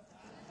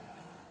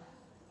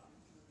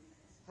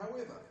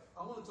 However,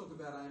 I want to talk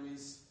about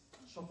Amy's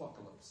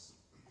shopocalypse.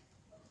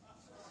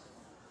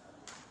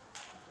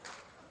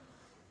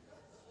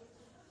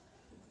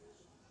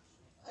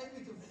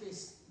 Amy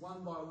confessed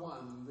one by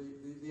one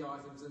the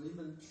items, and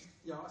even,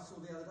 I saw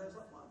the other day, I was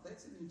like, wow,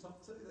 that's in your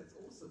top two, that's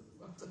awesome.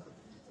 Well done.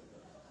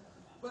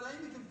 But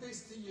Amy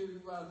confessed to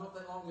you not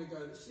that long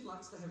ago that she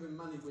likes to have her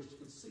money where she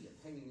can see it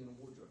hanging in a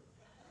wardrobe.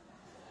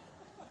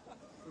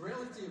 The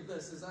reality of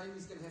this is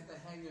Amy's going to have to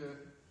hang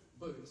her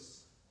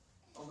boots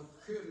on the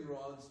curtain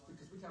rods,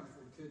 because we can't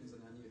afford curtains in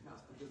our new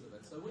house because of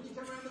it. So when you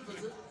come around to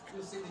visit,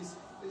 you'll see these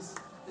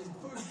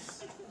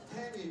boots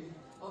hanging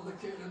on the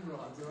curtain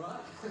rods, all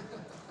right?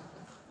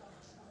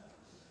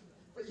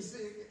 But you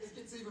see, it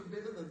gets even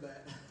better than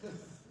that.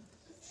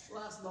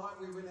 Last night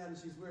we went out and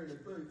she was wearing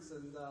her boots,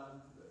 and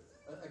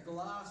a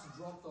glass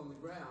dropped on the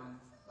ground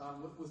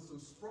with some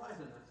Sprite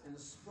in it, and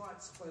the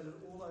Sprite splattered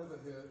all over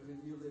her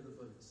new leather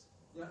boots.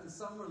 In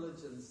some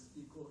religions,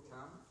 you call it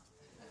karma.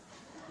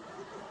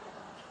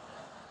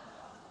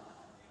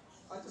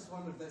 I just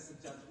wonder if that's the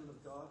judgment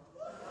of God.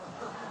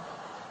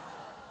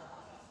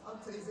 I'm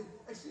teasing.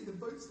 Actually, the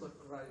boots look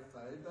great,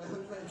 though.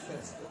 They're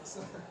fantastic.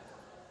 So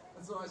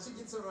that's all right. She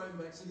gets her own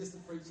back. She gets to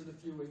preach in a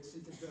few weeks.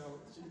 She can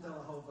tell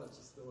a whole bunch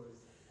of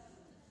stories.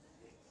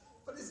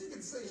 But as you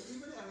can see,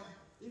 even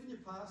your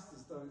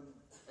pastors don't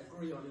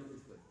agree on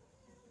everything.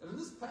 And in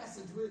this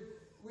passage,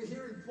 we're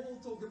hearing Paul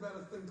talk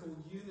about a thing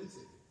called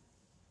unity.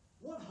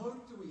 What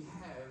hope do we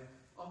have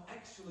of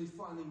actually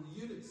finding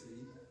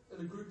unity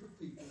in a group of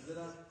people that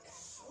are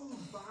so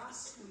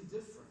vastly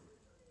different?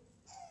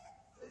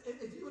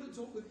 If you were to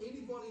talk with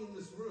anybody in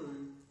this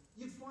room,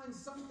 you'd find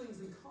some things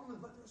in common,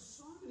 but there are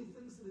so many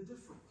things that are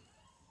different.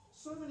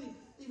 So many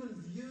even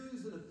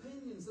views and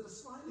opinions that are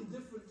slightly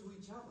different to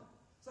each other.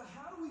 So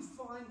how do we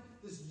find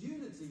this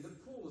unity that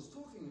Paul is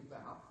talking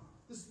about?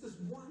 This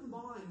one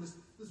mind,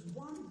 this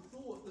one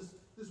thought,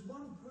 this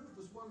one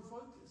purpose, one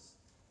focus.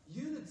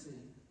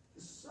 Unity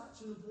is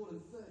such an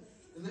important thing.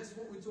 And that's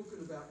what we're talking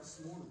about this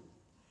morning.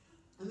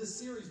 In this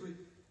series,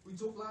 we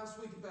talked last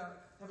week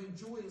about having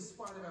joy in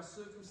spite of our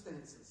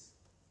circumstances.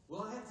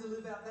 Well, I had to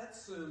live out that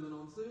sermon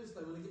on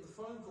Thursday when I get the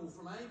phone call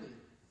from Amy.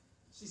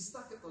 She's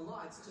stuck at the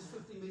lights just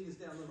 50 metres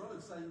down the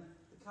road saying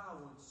the car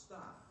won't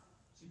start.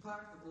 She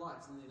parked at the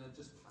lights and then it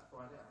just cut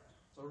right out.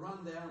 So I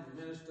run down, we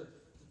managed to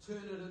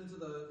turn it into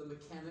the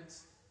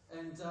mechanics,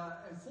 and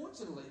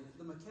fortunately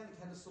the mechanic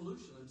had a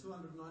solution, and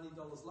 $290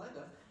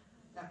 later,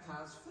 our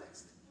car's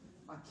fixed.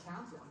 I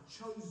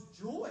chose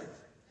joy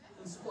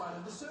in spite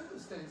of the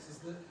circumstances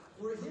that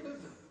were ahead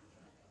of me.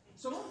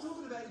 So I'm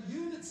talking about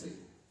unity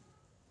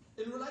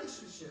in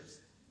relationships.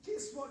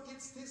 Guess what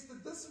gets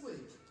tested this week?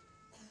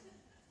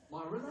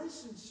 My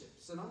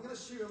relationships. And I'm going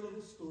to share a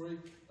little story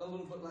a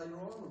little bit later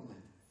on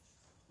that.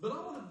 But I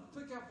want to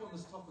pick up on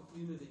this topic of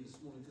unity this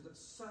morning because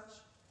it's such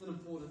an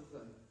important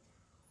thing.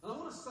 And I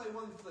want to say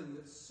one thing,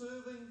 that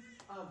serving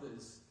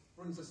others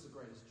brings us the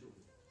greatest joy.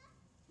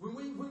 When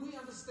we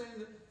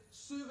understand that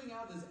serving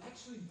others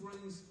actually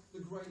brings the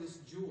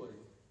greatest joy,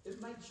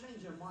 it may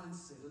change our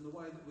mindset in the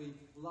way that we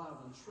love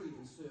and treat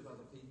and serve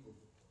other people.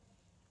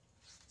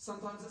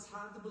 Sometimes it's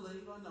hard to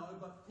believe, I know,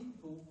 but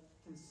people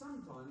can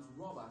sometimes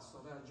rob us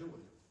of our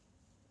joy.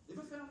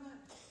 Ever found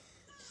that?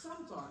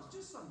 Sometimes,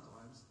 just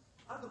sometimes,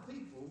 other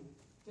people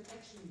can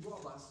actually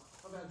rob us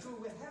of our joy.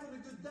 We're having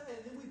a good day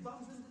and then we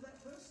bump into that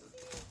person.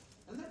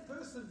 And that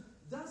person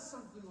does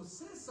something or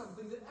says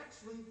something that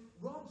actually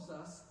robs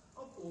us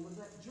of all of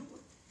that joy.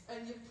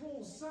 And yet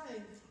Paul's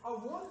saying, I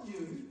want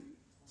you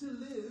to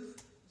live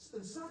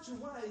in such a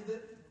way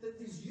that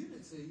there's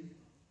unity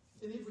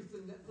in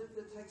everything that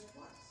takes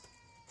place.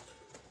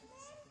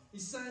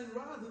 He's saying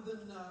rather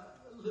than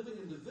living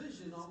in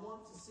division, I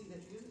want to see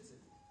that unity.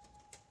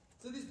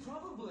 So there's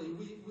probably,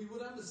 we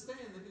would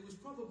understand that there was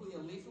probably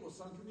a letter or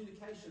some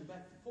communication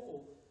back to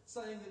Paul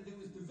saying that there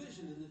was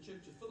division in the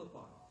church of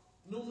Philippi.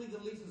 Normally the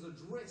letters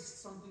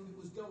addressed something that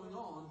was going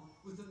on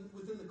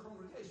within the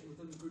congregation,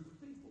 within the group of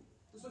people.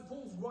 And so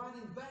Paul's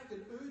writing back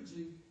and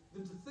urging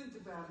them to think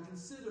about and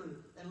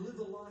consider and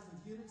live a life of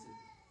unity.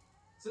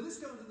 So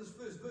let's go into this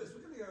first verse.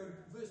 We're going to go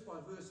verse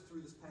by verse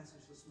through this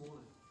passage this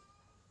morning.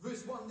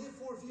 Verse 1,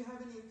 therefore, if you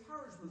have any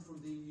encouragement from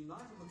being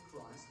united with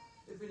Christ,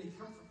 if any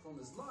comfort from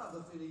his love,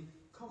 if any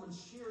common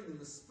sharing in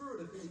the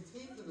Spirit, if any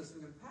tenderness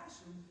and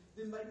compassion,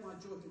 then make my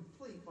joy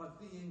complete by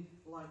being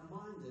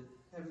like-minded,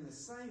 having the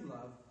same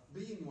love,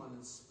 being one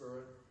in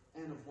spirit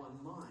and of one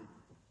mind.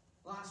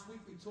 Last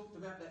week we talked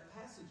about that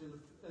passage in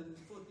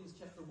Philippians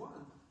chapter 1,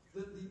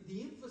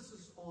 the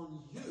emphasis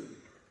on you.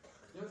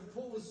 You know,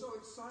 Paul was so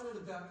excited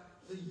about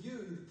the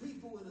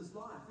people in his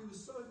life. He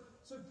was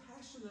so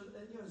passionate,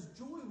 and his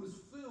joy was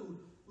filled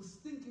with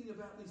thinking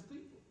about these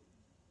people.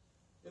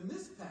 In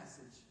this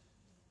passage,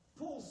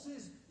 Paul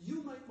says,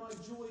 you make my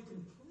joy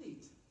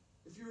complete.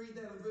 If you read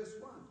that in verse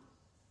 1.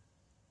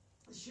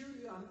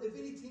 If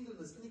any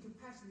tenderness, any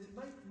compassion, then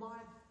make my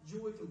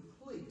joy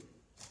complete.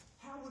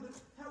 How would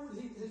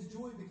his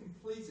joy be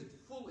completed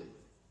fully?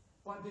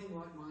 By being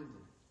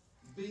like-minded,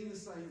 being the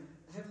same,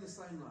 having the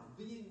same love,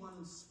 being one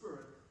in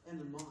spirit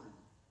and in mind.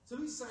 So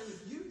he's saying,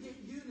 if you get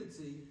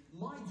unity,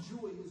 my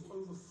joy is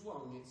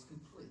overflowing, it's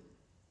complete.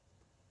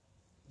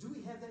 Do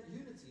we have that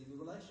unity in the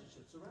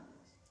relationships around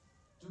us?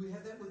 Do we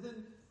have that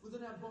within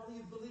our body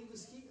of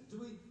believers here?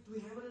 Do we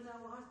have it in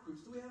our life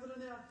groups? Do we have it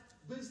in our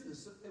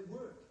business at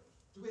work?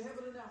 Do we have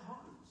it in our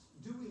homes?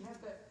 Do we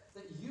have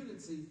that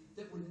unity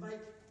that would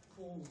make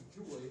Paul's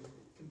joy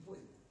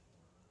complete?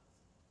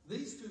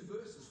 These two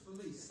verses, for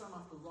me, sum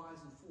up the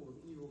rise and fall of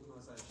any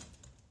organisation.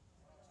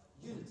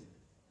 Unity.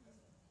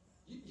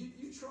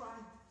 You try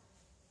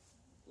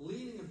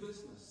leading a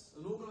business,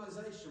 an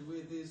organisation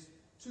where there's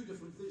two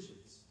different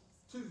visions.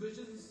 Two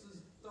visions is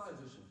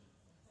division,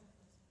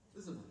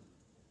 isn't it?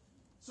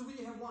 So when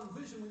you have one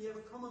vision, when you have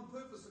a common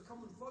purpose, a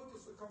common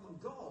focus, a common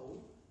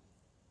goal,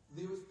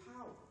 there is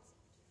power.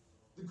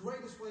 The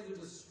greatest way to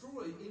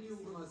destroy any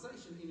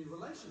organisation, any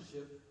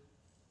relationship,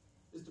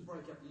 is to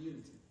break up the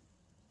unity.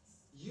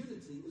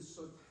 Unity is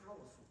so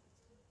powerful.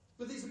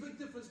 But there's a big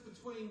difference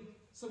between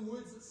some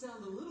words that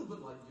sound a little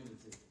bit like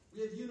unity.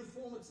 We have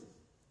uniformity.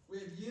 We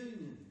have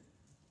union.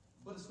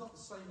 But it's not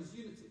the same as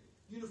unity.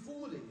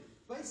 Uniformity,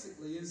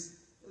 basically, is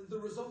the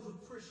result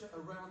of pressure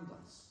around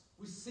us.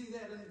 We see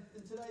that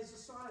in today's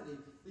society.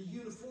 The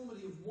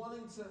uniformity of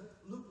wanting to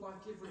look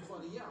like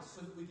everybody else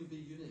so that we can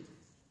be unique.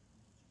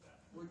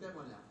 Work that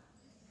one out.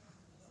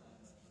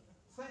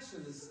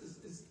 Fashion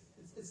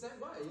it's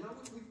that way.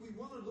 We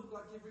want to look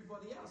like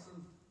everybody else,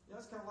 and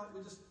it's kind of like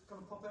we just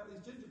kind of pop out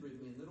these gingerbread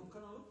men that all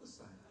kind of look the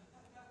same.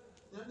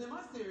 Now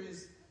my theory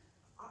is,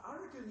 I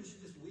reckon you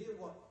should just wear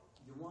what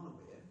you want to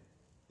wear,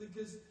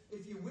 because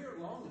if you wear it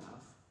long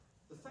enough,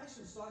 the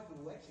fashion cycle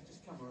will actually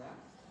just come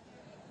around,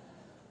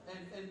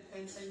 and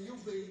you'll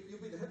be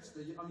the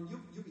hipster.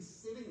 You'll be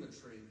setting the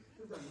trend.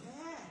 You'll go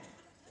mad.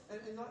 And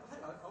like,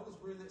 hey, I was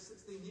wearing that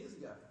 16 years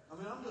ago.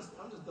 I'm just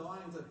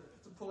dying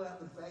to pull out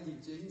the baggy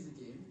jeans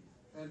again,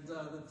 and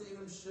the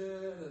denim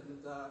shirt, and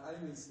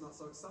Amy's not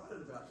so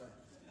excited about that.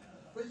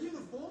 But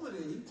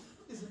uniformity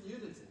isn't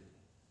unity.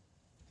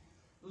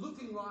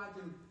 Looking like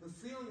and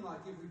feeling like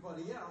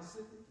everybody else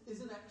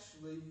isn't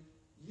actually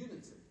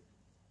unity.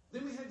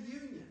 Then we have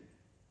union.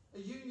 A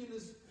union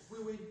is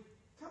where we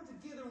come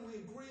together and we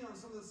agree on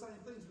some of the same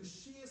things. We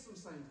share some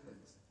same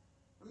things.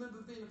 I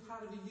remember being a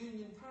part of a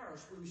union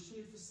parish where we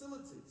shared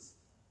facilities.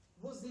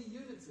 Was there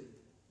unity?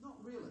 Not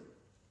really.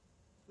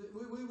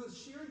 We were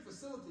sharing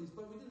facilities,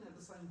 but we didn't have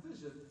the same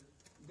vision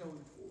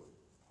going forward.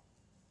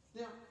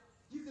 Now,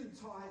 you can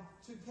tie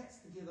two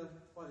cats together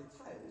by their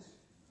tails.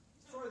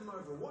 throw them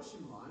over a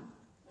washing line,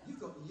 you've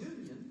got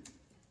union.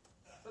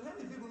 But how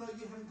many people know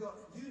you haven't got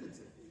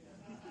unity?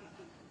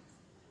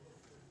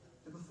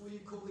 And before you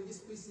call the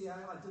SPCA,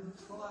 I didn't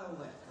trial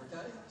that,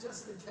 okay?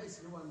 Just in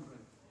case you're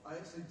wondering. I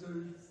actually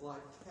do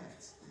like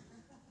cats.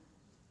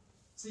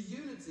 See,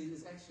 unity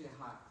is actually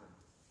a heart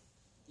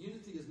thing.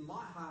 Unity is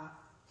my heart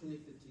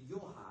connected to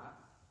your heart,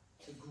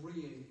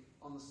 agreeing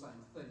on the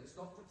same thing. It's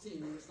not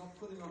pretending, it's not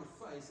putting on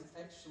a face, it's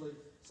actually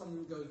something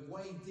that goes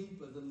way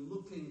deeper than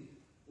looking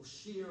or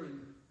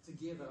sharing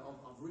together of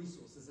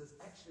resources. It's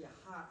actually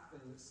a heart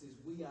thing that says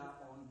we are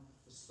on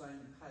the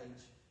same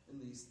page in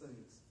these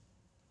things.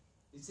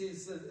 It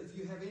says that if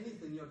you have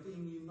anything, you're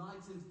being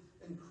united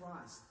in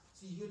Christ.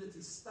 See,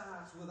 unity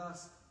starts with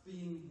us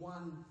being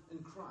one in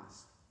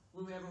Christ.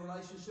 When we have a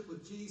relationship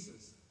with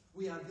Jesus,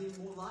 we are then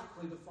more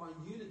likely to find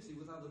unity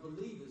with other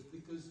believers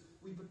because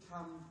we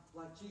become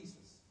like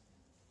Jesus.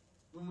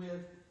 When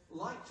we're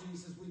like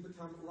Jesus, we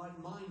become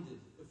like-minded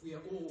if we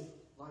are all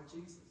like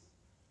Jesus.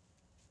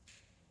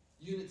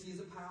 Unity is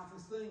a powerful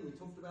thing. We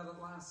talked about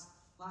it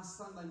last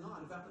Sunday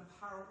night, about the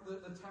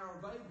Tower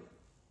of Babel.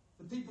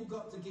 The people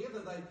got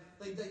together,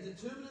 they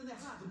determined in their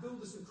heart to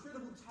build this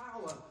incredible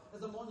tower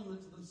as a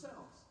monument to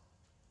themselves.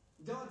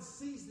 God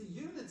sees the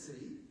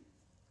unity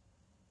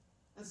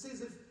and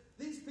says if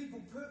these people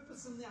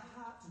purpose in their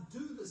heart to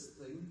do this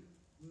thing,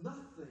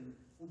 nothing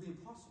will be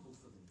impossible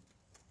for them.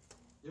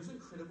 There's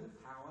incredible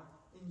power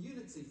in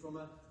unity from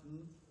a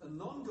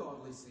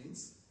non-godly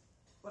sense,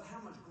 but how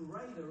much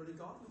greater in a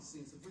godly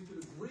sense if we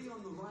could agree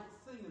on the right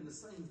thing and the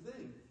same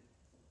thing,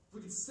 if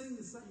we could sing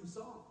the same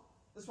song.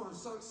 That's why I'm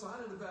so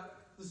excited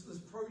about this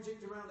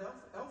project around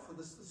Alpha,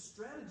 this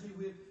strategy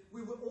where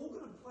we were all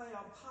going to play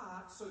our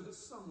part so that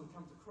some would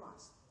come to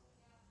Christ.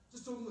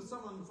 Just talking with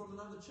someone from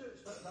another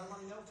church, they're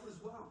running Alpha as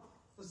well.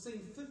 They've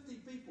seen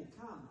 50 people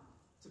come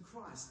to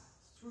Christ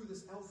through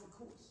this Alpha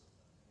course.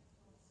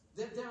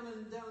 Down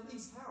in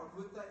East Howard,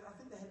 I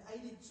think they had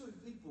 82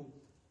 people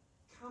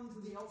come to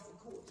the Alpha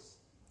course.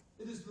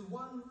 It is the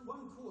one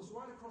course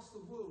right across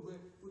the world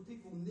where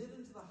people knit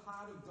into the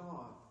heart of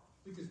God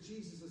because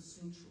Jesus is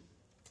central.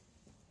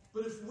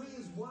 But if we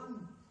as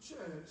one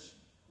church,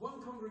 one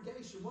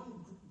congregation, one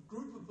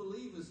group of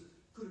believers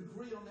could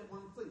agree on that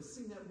one thing,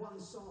 sing that one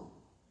song,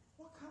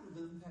 what kind of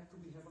impact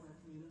could we have on our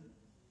community?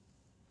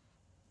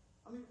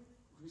 I mean,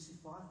 could we see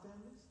 5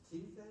 families,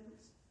 10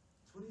 families,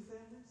 20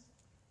 families,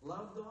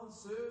 loved on,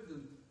 served,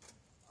 and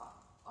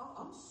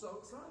I'm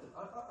so excited.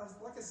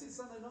 Like I said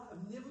Sunday night,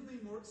 I've never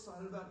been more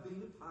excited about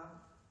being a part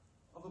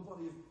of a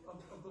body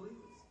of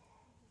believers.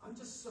 I'm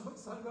just so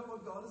excited about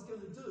what God is going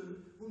to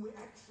do when we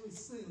actually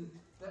sing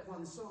that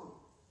one song.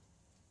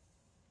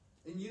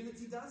 And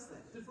unity does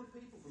that. Different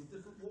people from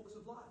different walks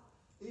of life.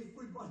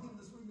 Everybody in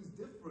this room is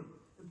different,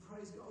 and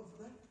praise God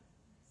for that.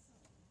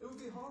 It would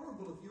be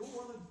horrible if you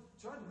all want to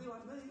try to be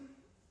like me.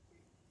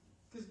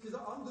 Because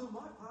I'm doing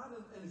my part,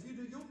 and if you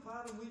do your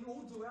part and we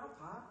all do our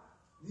part,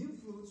 the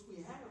influence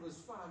we have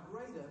is far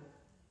greater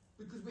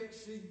because we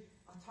actually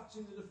are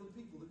touching the different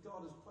people that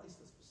God has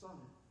placed us beside.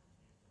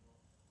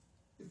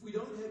 If we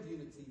don't have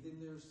unity, then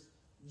there's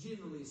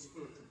generally a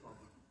spiritual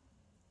problem.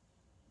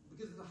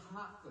 Because it's a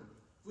heart thing.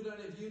 If we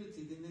don't have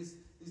unity, then there's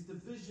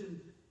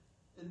division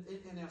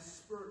in our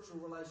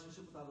spiritual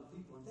relationship with other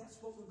people. And that's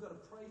what we've got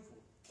to pray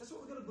for. That's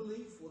what we've got to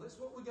believe for. That's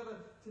what we've got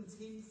to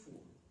contend for.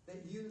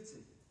 That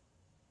unity.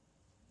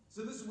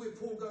 So this is where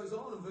Paul goes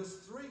on in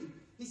verse 3.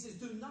 He says,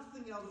 do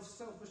nothing out of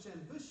selfish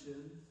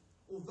ambition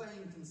or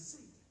vain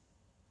conceit.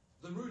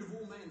 The root of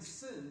all man's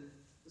sin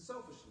is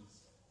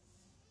selfishness.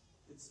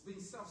 It's being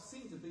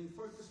self-centered, being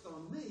focused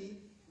on me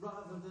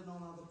rather than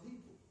on other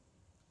people.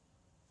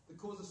 The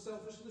cause of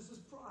selfishness is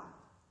pride,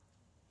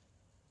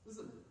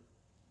 isn't it?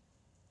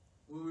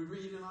 When we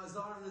read in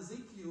Isaiah and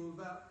Ezekiel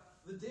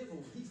about the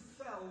devil, he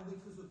fell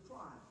because of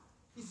pride.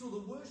 He saw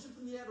the worship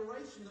and the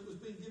adoration that was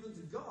being given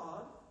to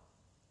God,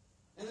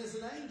 and as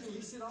an angel,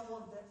 he said, I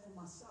want that for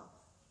myself.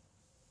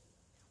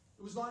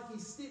 It was like he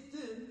stepped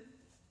in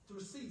to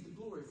receive the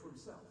glory for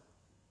himself.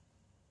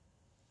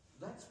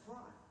 That's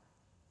pride.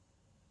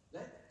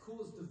 That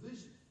caused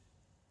division.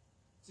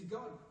 See,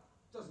 God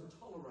doesn't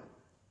tolerate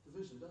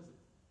division, does it?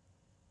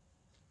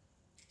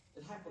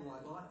 It happened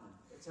like lightning.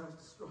 That's how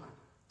it's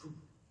described. Boom.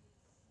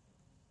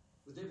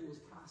 The devil was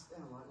cast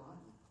down like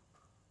lightning.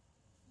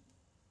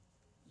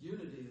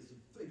 Unity is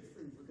a big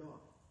thing for God.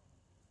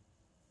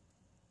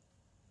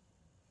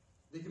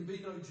 There can be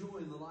no joy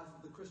in the life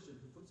of the Christian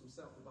who puts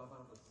himself above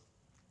others.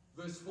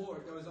 Verse 4,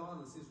 it goes on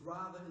and says,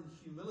 rather in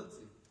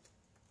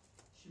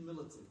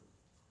humility,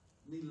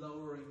 me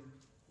lowering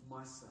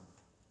myself,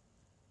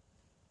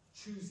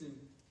 choosing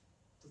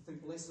to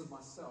think less of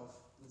myself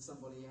than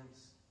somebody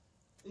else.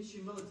 In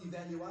humility,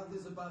 value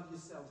others above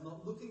yourselves,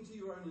 not looking to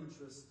your own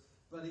interests,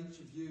 but each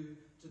of you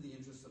to the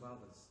interests of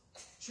others.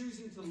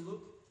 Choosing to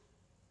look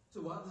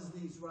to others'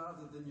 needs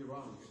rather than your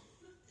own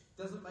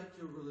doesn't make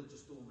you a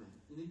religious doorman.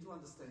 You need to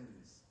understand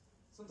this.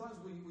 Sometimes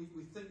we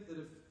think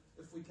that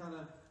if we kind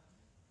of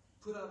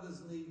put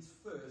others' needs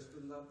first,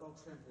 then they'll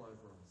trample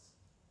over us.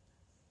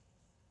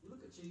 You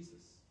look at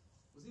Jesus.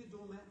 Was he a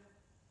doormat?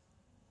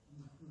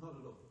 Not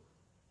at all.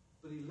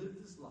 But he lived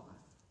his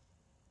life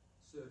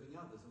serving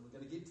others, and we're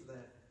going to get to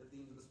that at the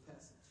end of this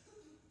passage.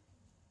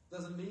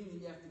 Doesn't mean that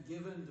you have to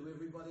give in to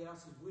everybody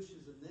else's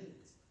wishes and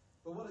needs.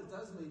 But what it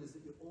does mean is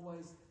that you're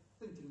always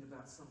thinking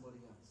about somebody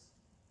else.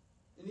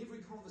 In every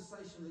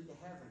conversation that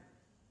you're having,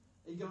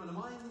 are you going, am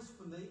I in this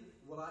for me,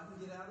 what I can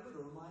get out of it,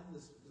 or am I in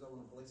this because I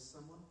want to bless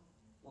someone,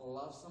 I want to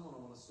love someone,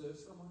 I want to serve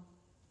someone?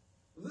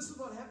 And this is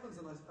what happens,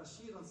 and I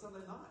shared on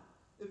Sunday night.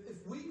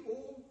 If we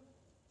all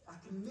are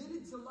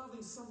committed to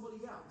loving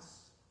somebody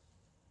else,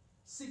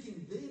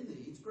 seeking their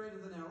needs greater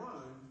than our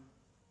own,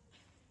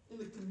 in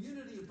the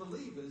community of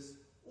believers,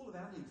 all of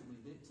our needs will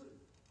be met too.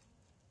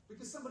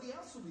 Because somebody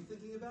else will be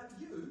thinking about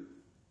you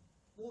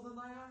more than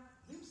they are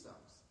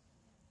themselves.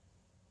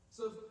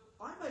 So if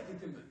I make a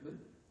commitment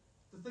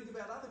to think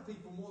about other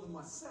people more than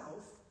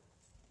myself,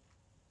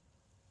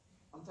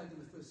 I'm taking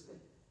the first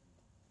step.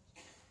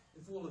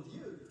 If all of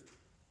you,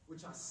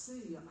 which I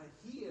see,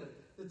 I hear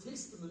the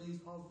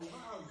testimonies of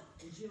love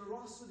and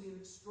generosity and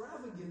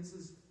extravagance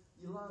as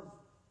you love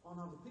on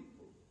other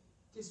people,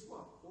 guess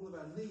what? All of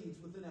our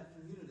needs within our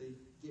community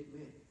get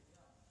met.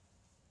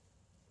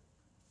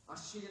 I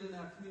shared in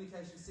our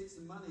Communication, Sex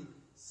and Money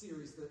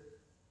series that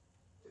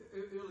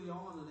early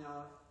on in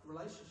our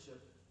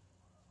relationship,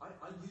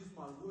 I used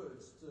my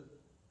words to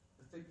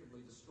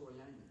effectively destroy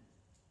Amy.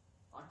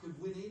 I could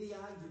win any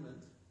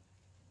argument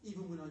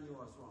even when I knew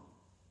I was wrong.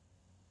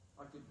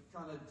 I could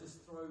kind of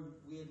just throw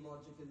weird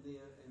logic in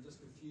there and just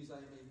confuse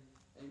Amy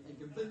and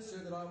convince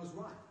her that I was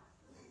right.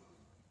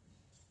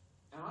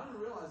 And I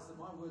didn't realise that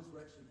my words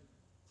were actually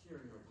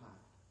tearing her apart.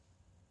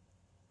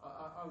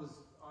 I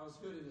was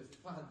hurting her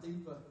far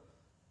deeper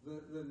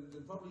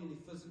than probably any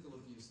physical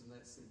abuse in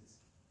that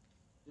sense.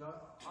 You know,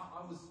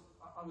 I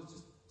was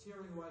just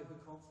tearing away her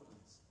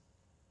confidence.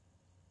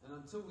 And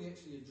until we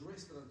actually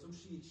addressed it, until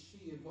she had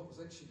shared what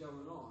was actually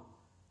going on,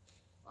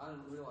 I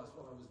didn't realise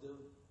what I was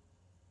doing.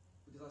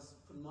 Because I was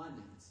putting my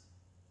needs,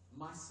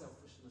 my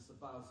selfishness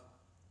above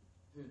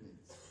her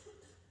needs.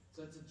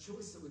 So it's a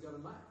choice that we've got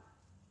to make.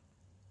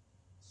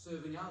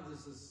 Serving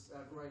others is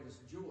our greatest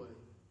joy,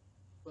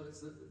 but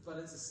it's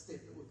a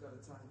step that we've got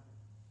to take.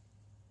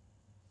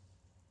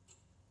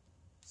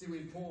 See,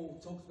 when Paul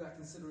talks about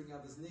considering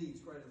others'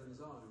 needs greater than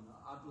his own,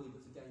 I believe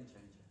it's a game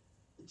changer.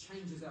 It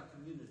changes our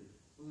community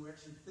when we're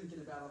actually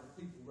thinking about other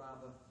people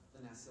rather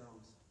than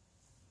ourselves.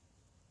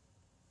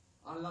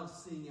 I love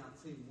seeing our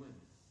team win.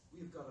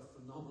 We've got a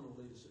phenomenal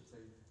leadership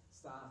team,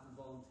 staff and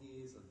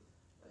volunteers, and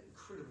an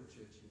incredible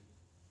church here.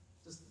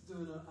 Just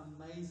doing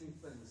amazing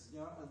things, you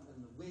know,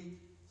 in the week,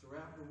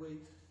 throughout the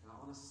week,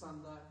 on a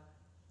Sunday.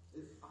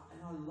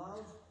 And I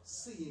love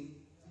seeing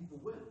people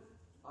win.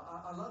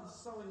 I love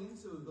sowing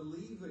into and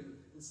believing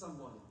in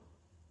somebody.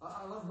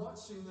 I love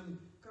watching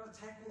them kind of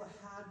tackle the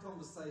hard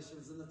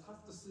conversations and the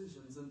tough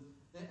decisions and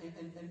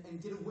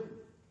get a win.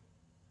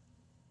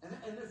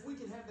 And if we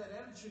can have that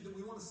attitude that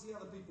we want to see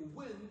other people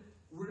win,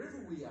 wherever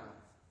we are,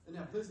 in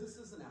our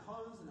businesses, in our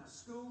homes, in our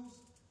schools,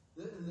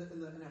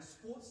 in our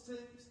sports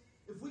teams,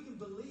 if we can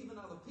believe in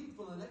other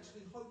people and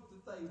actually hope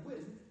that they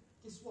win,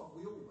 guess what?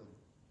 We all win.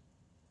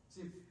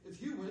 See,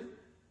 if you win,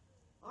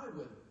 I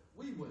win.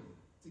 We win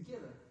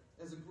together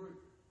as a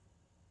group.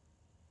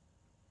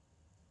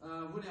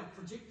 When our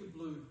projector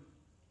blew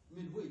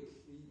midweek,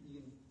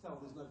 you can tell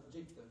there's no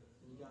projector,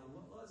 and you're going,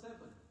 what's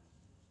happened?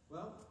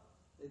 Well,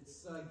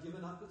 it's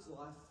given up its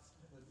life.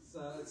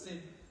 It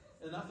said,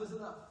 enough is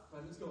enough,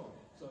 and it's gone.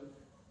 So,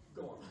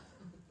 gone.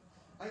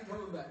 Ain't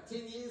coming back.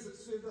 10 years, it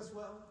served us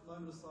well.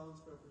 Moment of silence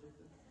for our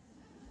projector.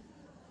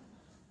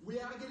 We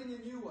are getting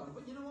a new one.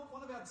 But you know what?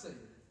 One of our team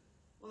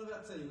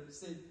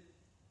said,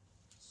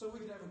 so we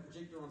could have a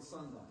projector on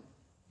Sunday,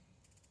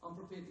 I'm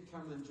prepared to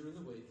come in during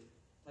the week,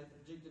 take the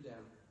projector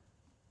down,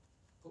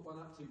 put one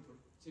up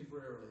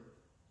temporarily,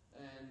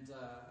 and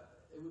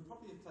it would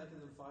probably have taken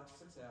them 5 to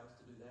 6 hours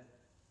to do that.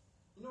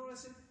 You know what I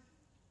said?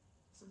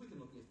 I said, we can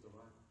look left or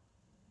right.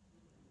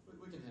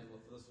 We can handle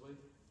it for this week.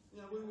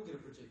 You know, we will get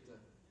a projector.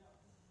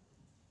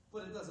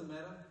 But it doesn't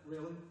matter,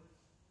 really.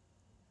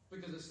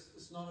 Because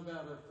it's not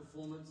about a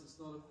performance. It's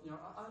not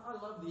I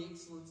love the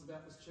excellence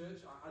about this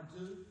church. I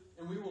do.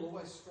 And we will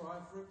always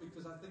strive for it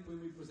because I think when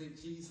we present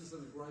Jesus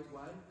in a great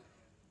way,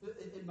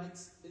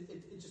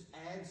 it just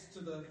adds to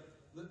the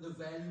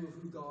value of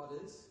who God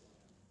is.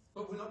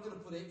 But we're not going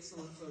to put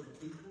excellence over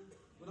people.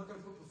 We're not going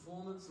to put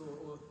performance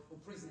or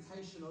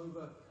presentation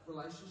over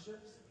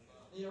relationships.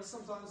 And,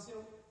 sometimes,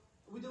 are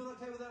we doing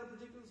okay without a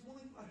projector this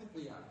morning? I think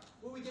we are.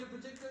 Will we get a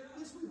projector?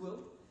 Yes, we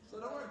will.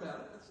 So don't worry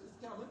about it. It's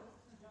coming.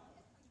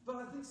 But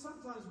I think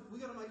sometimes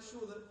we've got to make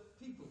sure that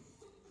people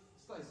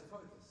stays the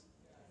focus.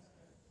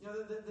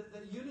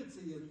 That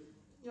unity and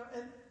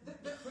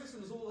that person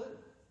was all in.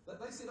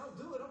 That they said, I'll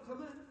do it, I'll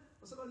come in.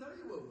 I said, I know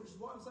you will, which is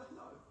why I'm saying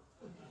no.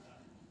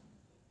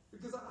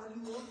 Because I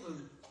didn't want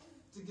them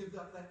to give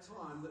up that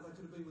time that they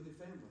could have been with their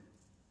family.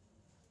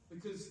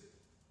 Because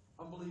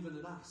I'm believing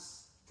in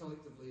us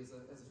collectively as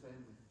a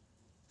family.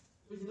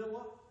 But you know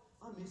what?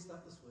 I messed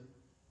up this week.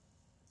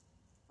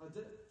 I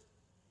did it.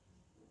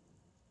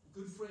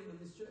 Good friend in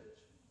this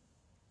church.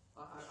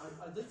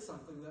 I did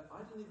something that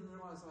I didn't even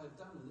realise I had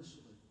done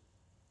initially.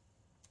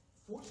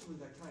 Fortunately,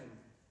 they came.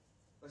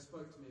 They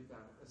spoke to me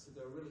about it. They said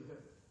they were really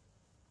hurt.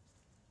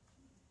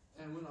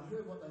 And when I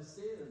heard what they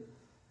said and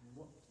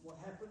what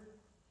happened,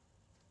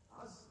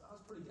 I was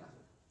pretty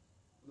gutted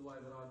in the way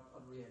that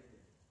I'd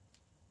reacted.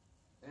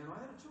 And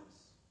I had a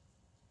choice.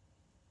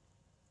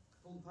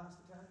 Pull the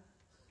pastor card.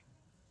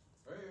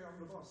 Hey, I'm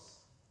the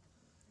boss.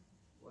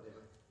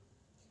 Whatever.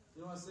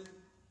 You know what I said?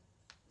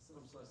 I said,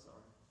 I'm so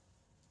sorry.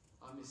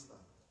 I messed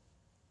up.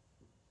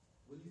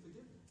 Will you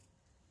forgive me?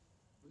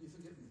 Will you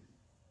forgive me?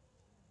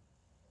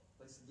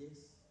 They said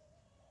yes.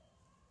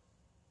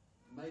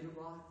 Made it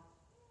right.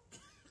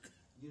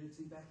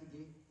 Unity back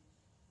again.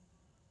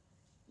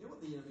 You know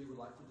what the enemy would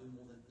like to do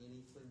more than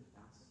anything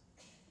else?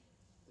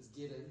 Is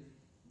get in,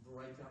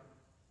 break up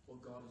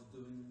what God is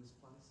doing in this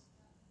place.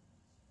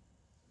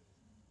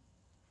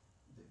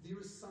 There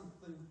is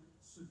something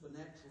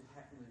supernatural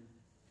happening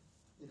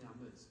in our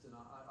midst. And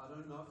I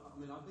don't know, I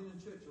mean, I've been in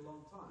church a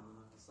long time, and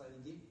I can say it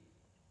again.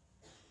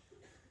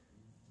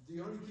 The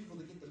only people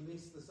that get to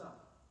mess this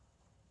up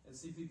and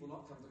see people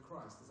not come to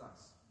Christ is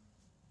us.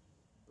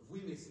 If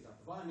we mess it up,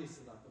 if I mess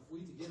it up, if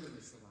we together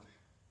mess it up,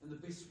 and the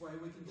best way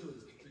we can do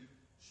it is to keep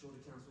short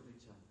accounts with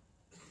each other.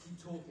 Keep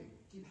talking,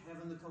 keep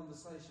having the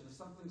conversation. If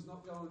something's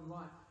not going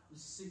right, we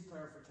seek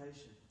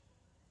clarification.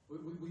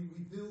 We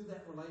build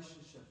that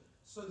relationship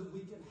so that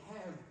we can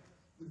have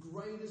the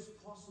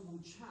greatest possible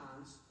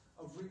chance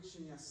of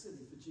reaching our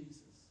city for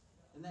Jesus.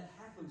 And that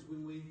happens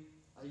when we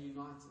are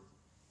united.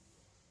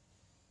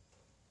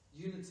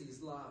 Unity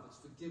is love, it's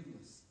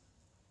forgiveness.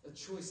 A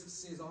choice that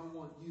says, I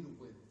want you to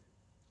win.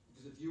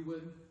 Because if you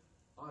win,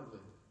 I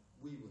win.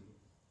 We win.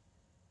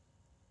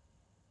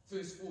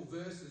 First 4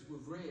 verses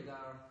we've read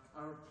are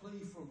a plea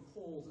from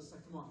Paul to say,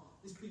 come on,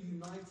 let's be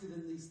united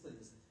in these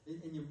things.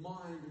 In your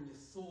mind, in your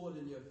thought,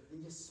 in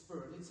your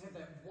spirit. Let's have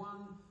that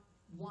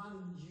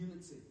one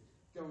unity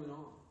going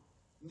on.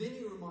 And then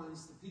he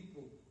reminds the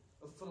people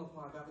of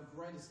Philippi about the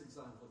greatest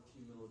example of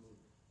humility,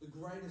 the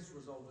greatest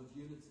result of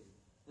unity.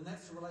 And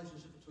that's the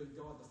relationship between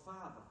God the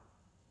Father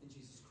and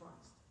Jesus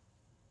Christ.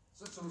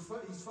 So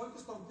he's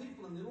focused on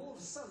people, and then all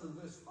of a sudden in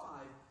verse 5,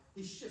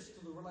 he shifts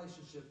to the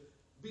relationship,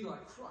 be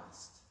like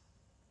Christ.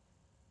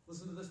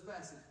 Listen to this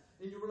passage.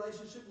 In your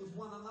relationship with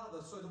one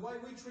another. So the way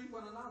we treat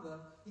one another,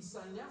 he's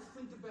saying, now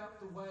think about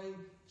the way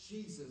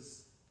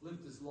Jesus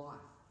lived his life.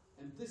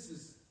 And this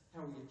is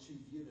how we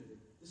achieve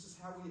unity. This is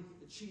how we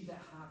achieve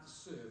that heart to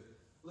serve.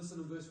 Listen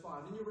to verse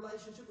 5. In your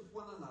relationship with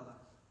one another,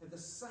 have the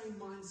same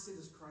mindset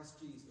as Christ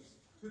Jesus,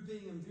 who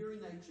being in very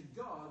nature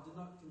God, did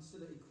not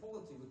consider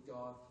equality with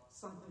God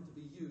something to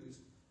be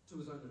used to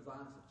his own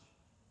advantage.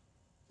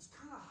 It's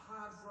kind of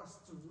hard for us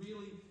to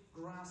really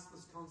grasp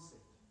this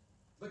concept.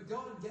 But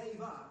God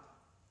gave up,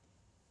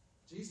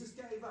 Jesus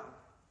gave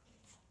up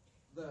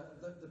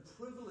the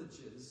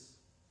privileges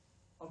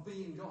of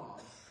being God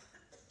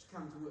to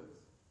come to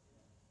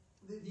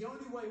earth. The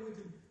only way we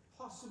could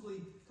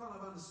possibly kind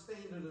of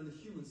understand it in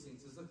a human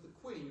sense is if the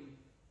queen,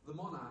 the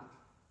monarch,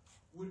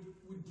 would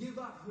give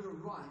up her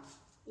rights,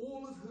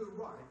 all of her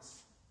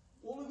rights,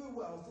 all of her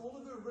wealth, all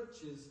of her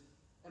riches,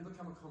 and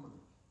become a commoner.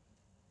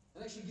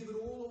 And actually give it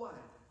all away.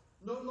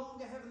 No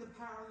longer having the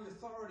power and the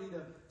authority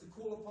to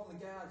call upon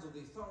the guards or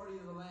the authority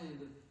of the land.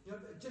 And,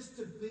 just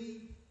to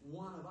be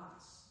one of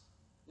us.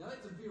 Now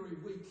that's a very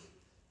weak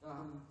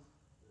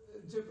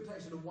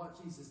interpretation of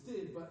what Jesus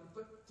did, but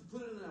to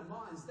put it in our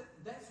minds,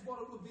 that's what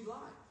it would be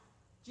like.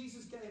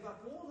 Jesus gave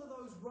up all of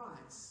those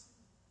rights.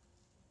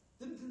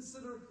 Didn't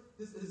consider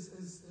his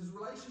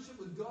relationship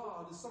with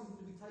God as something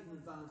to be taken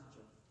advantage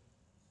of.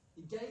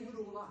 He gave it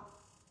all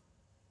up.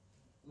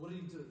 And what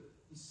did he do?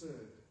 He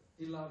served.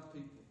 He loved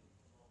people.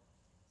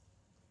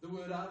 The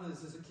word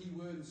others is a key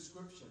word in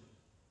Scripture.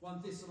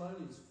 1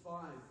 Thessalonians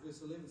 5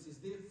 verse 11 says,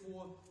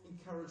 therefore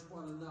encourage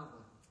one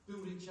another,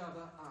 build each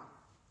other up.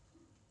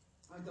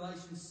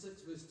 Galatians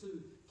 6 verse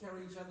 2,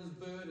 carry each other's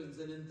burdens,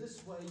 and in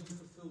this way you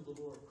fulfill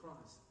the law of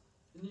Christ.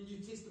 In the New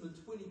Testament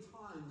 20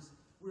 times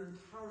we're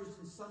encouraged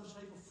in some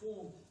shape or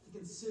form to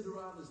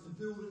consider others, to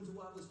build into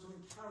others, to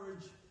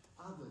encourage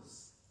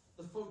others.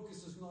 The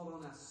focus is not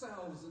on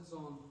ourselves, it's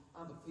on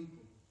other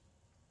people.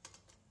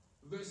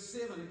 Verse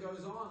 7, it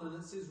goes on and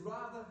it says,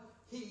 rather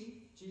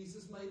he,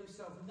 Jesus, made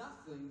himself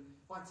nothing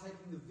by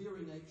taking the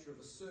very nature of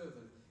a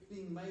servant,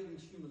 being made in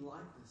human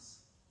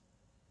likeness.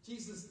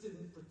 Jesus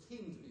didn't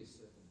pretend to be a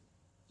servant,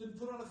 didn't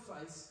put on a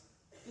face,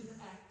 didn't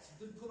act,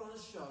 didn't put on a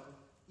show.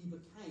 He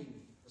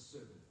became a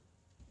servant.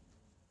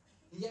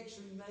 He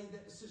actually made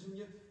that decision,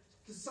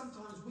 because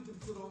sometimes we can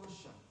put on a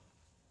show.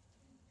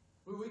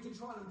 Where we can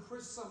try and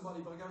impress somebody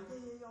by going,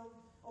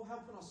 I'll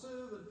help and I'll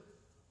serve.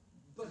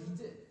 But he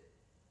did.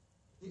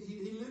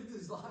 He lived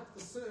his life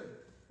to serve.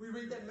 We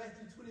read that in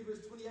Matthew 20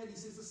 verse 28. He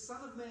says, the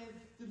Son of Man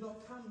did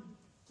not come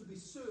to be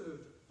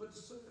served, but to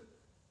serve.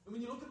 And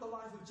when you look at the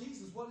life of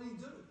Jesus, what did he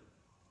do?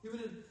 He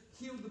went and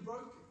healed the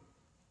broken.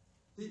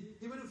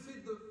 He went and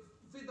fed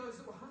those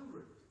that were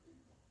hungry.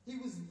 He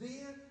was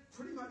there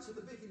pretty much at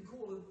the beck and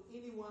call of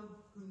anyone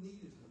who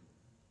needed him.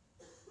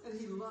 And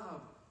he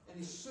loved and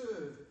he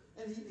served,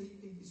 and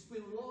he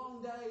spent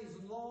long days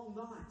and long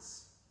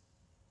nights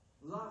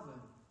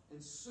loving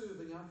and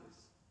serving others.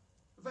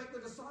 In fact, the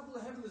disciples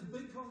are having this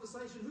big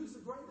conversation. Who's the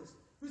greatest?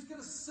 Who's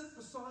going to sit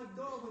beside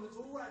God when it's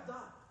all wrapped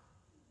up?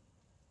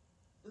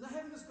 And they're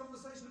having this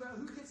conversation about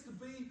who gets to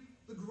be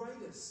the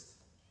greatest.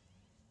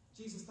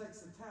 Jesus takes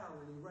the towel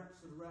and he wraps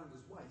it around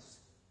his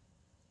waist.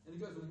 And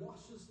he goes and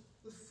washes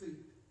the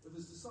feet of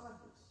his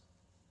disciples.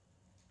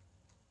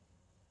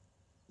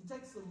 He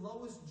takes the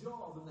lowest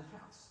job in the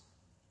house.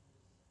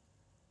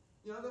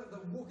 You know, they're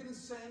walking in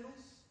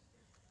sandals,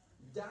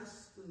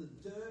 dust and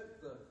the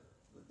dirt,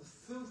 the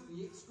filth,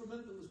 the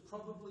excrement that was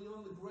probably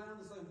on the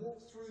ground as they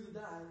walked through the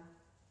day.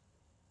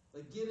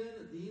 They get in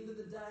at the end of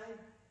the day,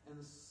 and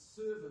the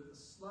servant, the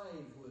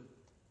slave, would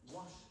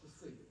wash the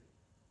feet.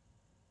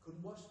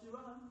 Couldn't wash their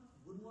own.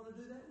 Wouldn't want to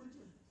do that, would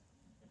you?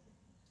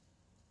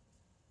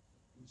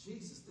 And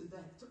Jesus did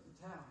that. Took the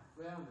towel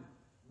round and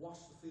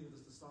washed the feet of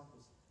his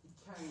disciples. He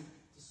came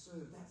to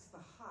serve. That's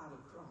the heart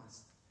of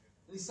Christ.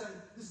 And he's saying,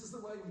 this is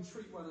the way we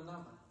treat one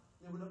another.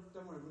 Now,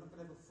 don't worry, we're not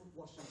going to have a foot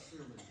washing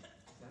ceremony.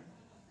 Okay?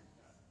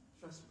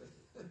 Trust me.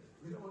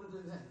 We don't want to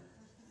do that.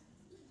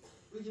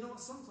 But you know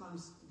what?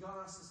 Sometimes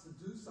God asks us to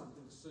do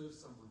something to serve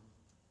someone.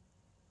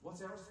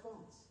 What's our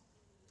response?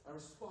 Our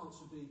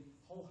response should be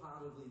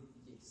wholeheartedly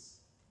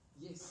yes.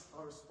 Yes,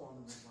 I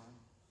respond in that way.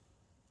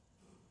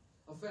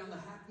 I've found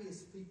the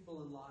happiest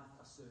people in life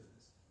are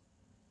servants.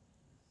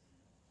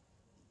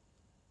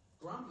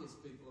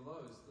 Grumpiest people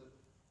are those that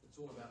it's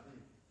all about them.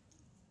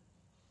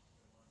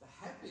 The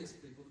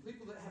happiest people, the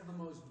people that have the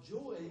most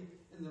joy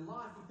in their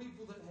life, are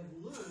people that have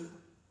learned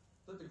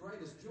that the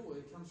greatest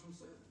joy comes from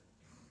serving.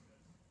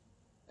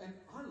 And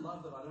I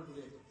love that I don't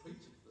really have to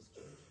preach at this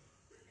church.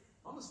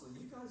 Honestly,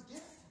 you guys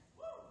get it.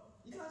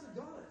 You guys have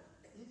got it.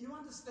 You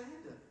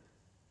understand it.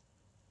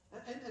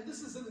 And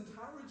this is an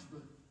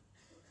encouragement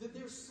that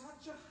there's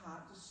such a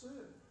heart to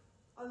serve.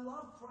 I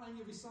love praying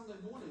every Sunday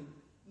morning,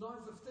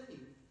 9:15,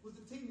 with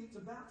the team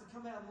that's about to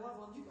come out and love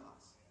on you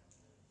guys.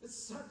 It's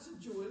such a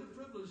joy and a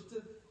privilege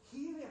to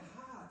hear their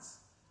hearts.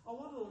 I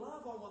want to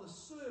love, I want to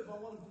serve, I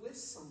want to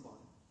bless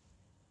somebody.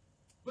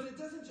 But it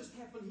doesn't just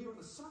happen here on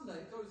a Sunday.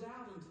 It goes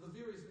out into the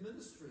various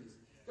ministries.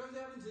 It goes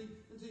out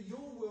into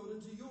your world,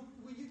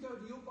 where you go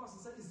to your boss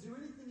and say, is there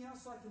anything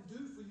else I can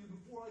do for you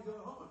before I go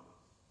home?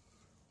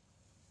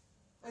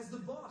 As the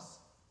boss,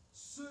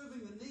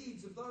 serving the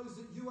needs of those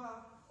that you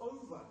are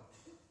over.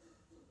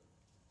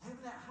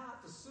 Having that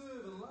heart to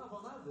serve and love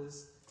on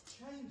others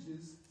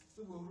changes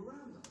the world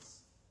around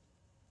us.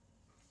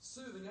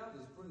 Serving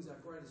others brings our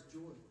greatest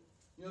joy.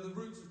 You know, the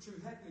roots of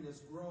true happiness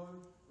grow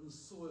in the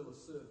soil of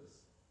service.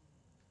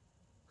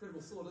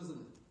 Incredible thought, isn't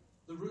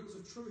it? The roots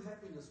of true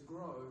happiness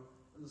grow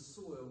in the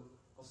soil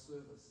of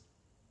service.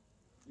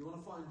 You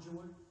want to find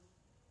joy?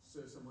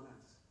 Serve someone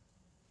else.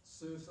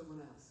 Serve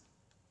someone else.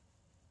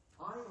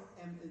 I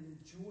am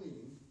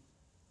enjoying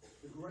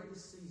the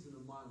greatest season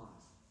of my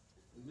life,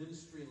 in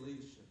ministry and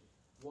leadership.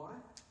 Why?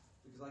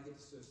 Because I get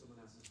to serve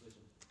someone else's vision.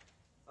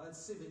 I had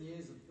 7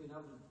 years of being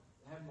able to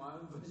have my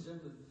own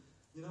vision, and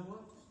you know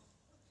what?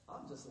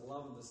 I'm just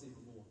loving this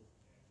even more.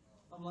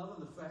 I'm loving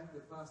the fact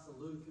that Pastor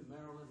Luke and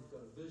Marilyn have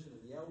got a vision,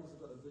 and the elders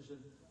have got a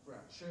vision for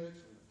our church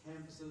and the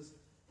campuses,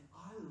 and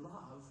I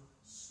love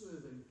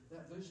serving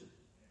that vision.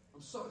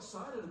 I'm so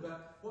excited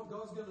about what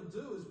God's going to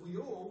do as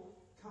we all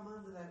come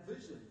under that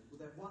vision with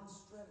that one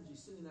strategy,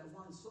 singing that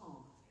one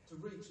song to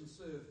reach and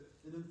serve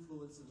and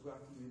influence into our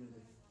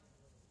community.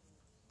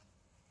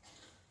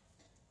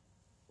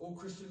 All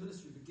Christian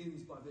ministry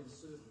begins by being a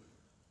servant.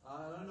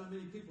 I don't know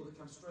many people that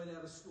come straight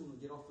out of school and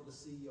get offered a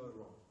CEO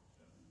role.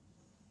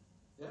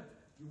 Yeah?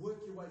 You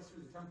work your way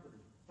through the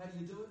company. How do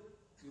you do it?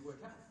 You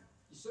work hard.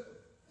 You serve.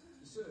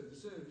 You serve, you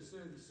serve, you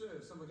serve, you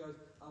serve. Someone goes,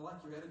 I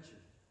like your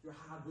attitude. You're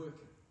a hard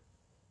worker.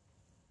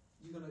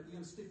 You're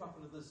gonna step up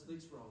into this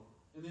next role,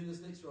 and then this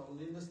next role, and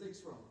then this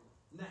next role.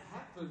 And that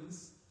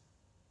happens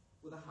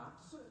with a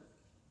heart to serve.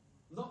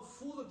 Not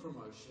for the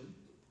promotion,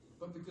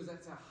 but because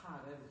that's our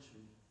heart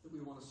attitude, that we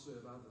want to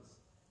serve others.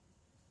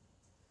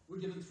 We're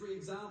given 3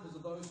 examples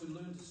of those who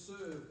learn to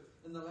serve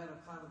in the latter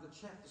part of the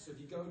chapter. So if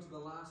you go to the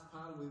last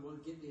part, and we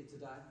won't get there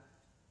today,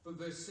 but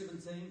verse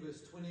 17,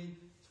 verse 20,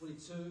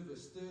 22,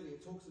 verse 30,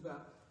 it talks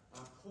about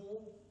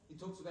Paul. He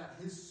talks about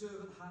his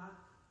servant heart.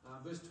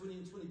 Verse 20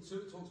 and 22,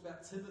 it talks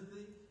about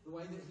Timothy, the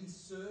way that he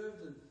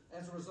served, and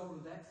as a result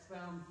of that,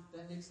 found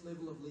that next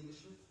level of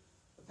leadership.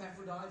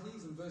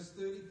 Epaphroditus, in verse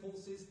 30, Paul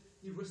says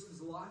he risked his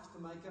life to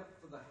make up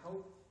for the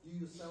help you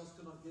yourselves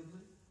could not give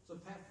me. So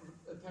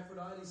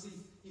Epaphroditus,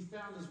 he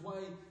found his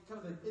way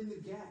kind of in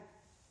the gap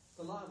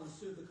to love and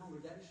serve the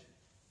congregation.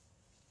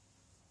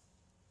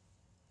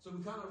 So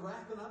we're kind of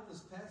wrapping up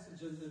this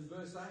passage in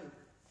verse 8.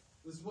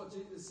 This is what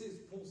it says.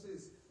 Paul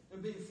says,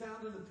 and being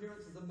found in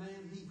appearance as a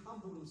man, he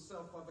humbled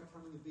himself by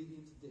becoming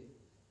obedient to death,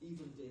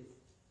 even death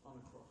on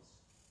a cross.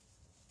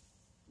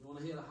 You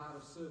want to hear the heart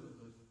of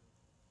servanthood?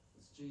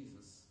 It's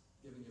Jesus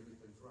giving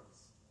everything for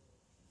us.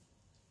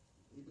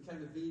 He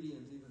became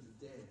obedient even to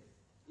death,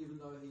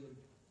 even though he had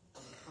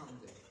overcome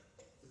death,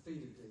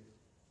 defeated death.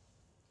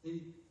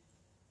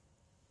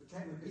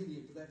 became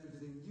obedient to that because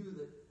they knew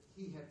that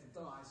he had to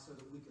die so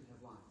that we could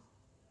have life.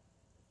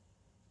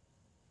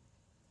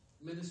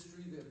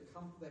 Ministry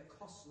that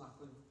costs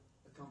nothing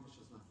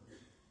accomplishes nothing. It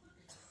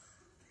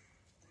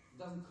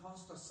doesn't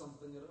cost us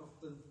something, it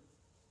often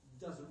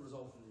doesn't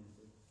result in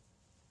anything.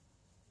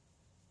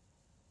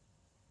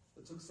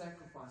 It took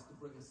sacrifice to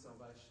bring us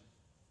salvation.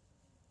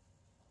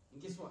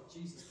 And guess what?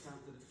 Jesus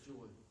counted it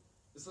joy.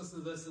 Let's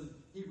listen to this in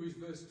Hebrews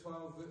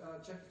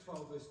chapter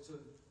 12, verse 2.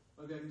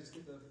 Maybe I can just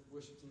get the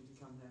worship team to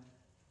come down.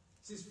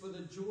 It says, for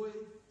the joy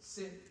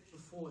set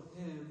before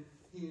him,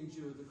 he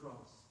endured the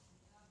cross.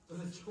 For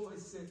the joy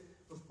set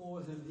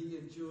before him, he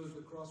endured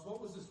the cross.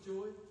 What was his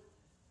joy?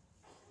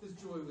 His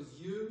joy was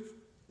you.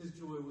 His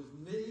joy was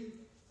me,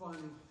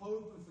 finding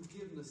hope and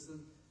forgiveness in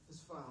his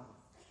Father.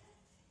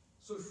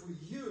 So for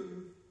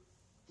you,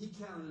 he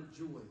counted it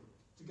joy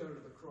to go to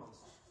the cross.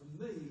 For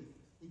me,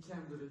 he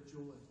counted it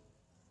joy.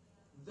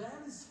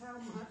 That is how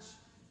much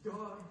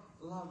God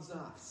loves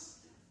us.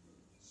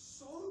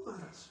 So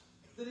much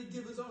that he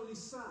gave his only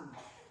Son,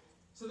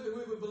 so that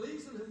whoever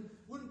believes in him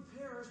wouldn't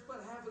perish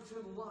but have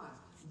eternal life.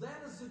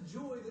 That is the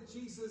joy that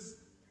Jesus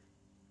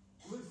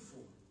lived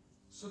for,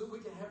 so that we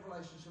can have a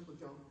relationship with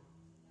God.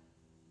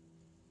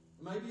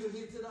 Maybe you're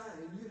here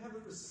today and you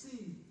haven't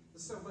received the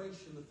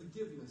salvation, the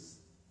forgiveness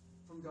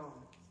from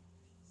God.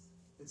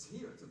 It's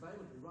here, it's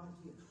available right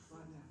here,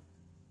 right now.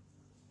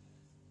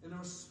 And a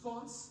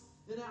response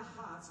in our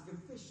hearts, a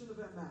confession of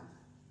our mouth,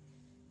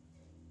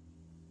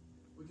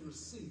 we can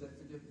receive that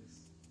forgiveness.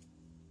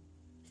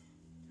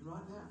 And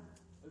right now,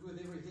 with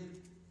every head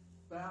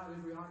bowed,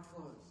 every eye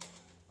closed,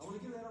 I want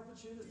to give that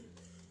opportunity.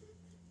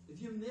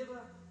 If you've never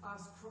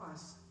asked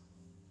Christ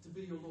to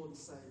be your Lord and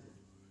Savior,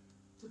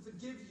 to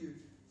forgive you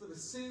for the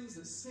sins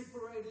that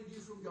separated you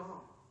from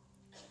God,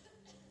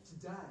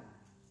 today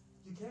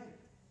you can.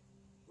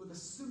 With a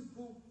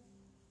simple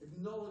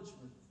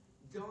acknowledgement,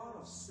 God,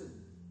 I've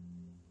sinned.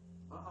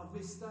 I've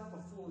messed up,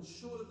 I've fallen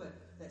short of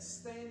that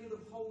standard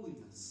of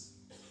holiness.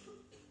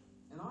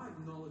 And I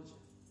acknowledge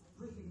it,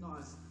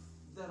 recognize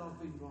that I've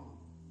been wrong.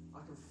 I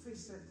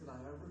confess that today. I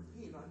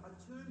repent. I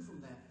turn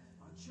from that.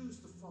 I choose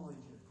to follow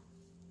you.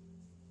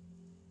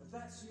 If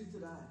that's you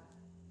today,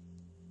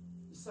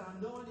 you say, I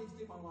know I need to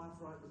get my life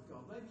right with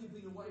God. Maybe you've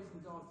been away from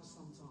God for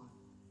some time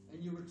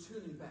and you're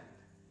returning back.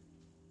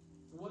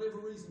 For whatever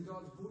reason,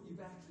 God's brought you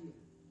back here.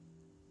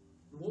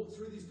 You walk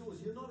through these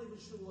doors, you're not even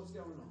sure what's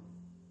going on.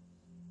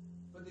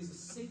 But there's a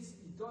sense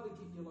that you've got to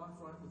get your life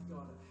right with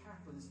God. It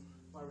happens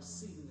by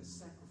receiving the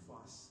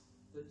sacrifice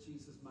that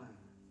Jesus made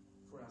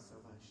for our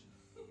salvation.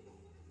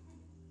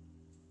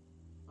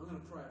 I'm going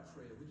to pray a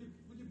prayer. Would you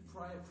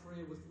pray a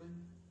prayer with me?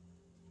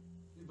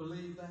 You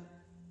believe that?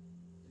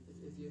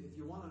 If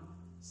you want to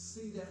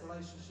see that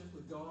relationship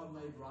with God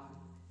made right,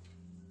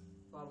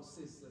 the Bible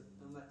says that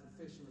in that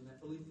confession and that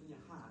belief in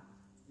your heart,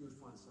 you would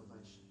find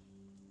salvation.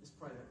 Let's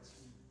pray that this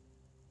morning.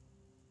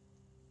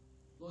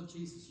 Lord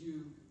Jesus,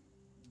 you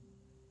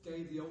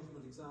gave the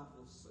ultimate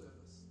example of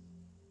service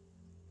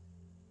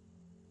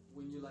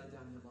when you laid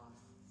down your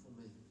life for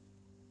me.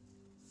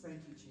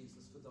 Thank you,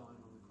 Jesus, for dying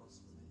on the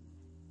cross for me.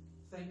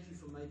 Thank you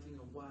for making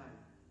a way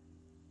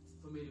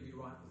for me to be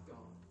right with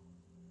God.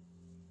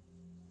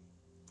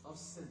 I've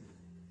sinned.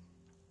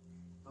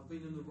 I've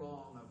been in the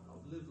wrong.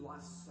 I've lived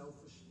life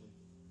selfishly.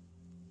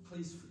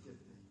 Please forgive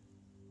me.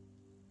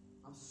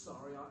 I'm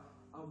sorry.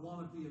 I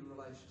want to be in a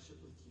relationship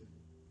with you.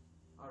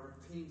 I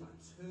repent. I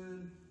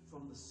turn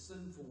from the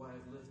sinful way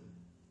of living.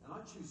 And I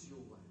choose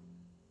your way.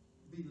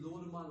 Be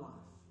Lord of my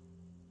life.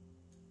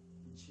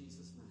 In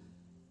Jesus' name.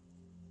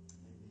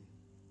 Amen.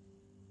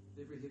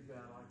 With every head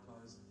bowed, eye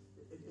closed.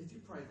 If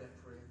you prayed that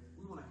prayer,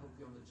 we want to help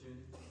you on the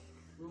journey.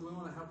 We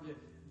want to help you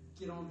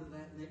get on to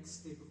that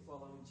next step of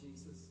following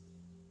Jesus.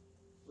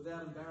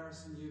 Without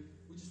embarrassing you,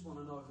 we just want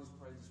to know who's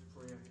prayed this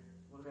prayer.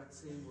 One of our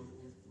team will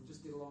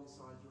just get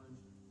alongside you and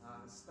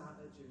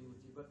start that journey with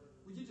you. But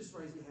would you just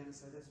raise your hand and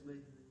say, that's me?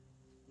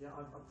 Yeah,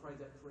 I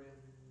prayed that prayer.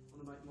 I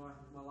want to make my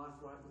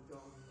life right with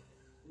God.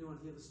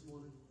 Anyone here this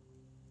morning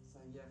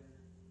saying, yeah,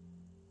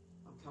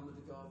 I'm coming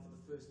to God for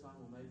the first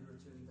time or maybe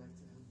returning back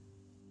to Him?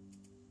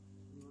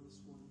 Anyone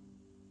this morning?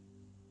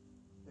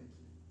 Thank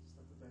you. Just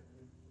up the back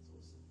there. That's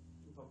awesome.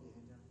 You can pop your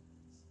hand down.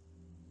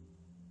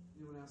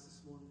 Anyone else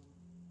this morning?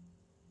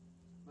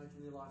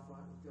 Making their life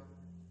right with God?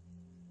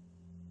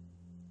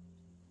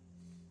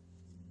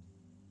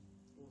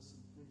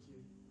 Awesome. Thank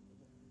you.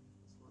 That's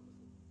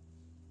wonderful.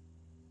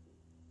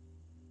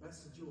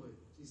 That's the joy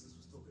Jesus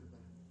was talking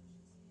about.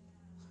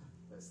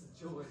 That's the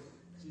joy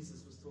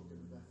Jesus was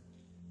talking about.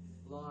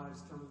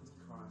 Lives coming to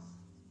Christ.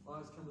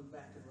 Lives coming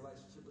back in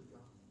relationship with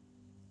God.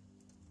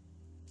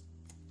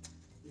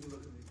 You can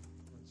look at me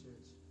in the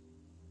church.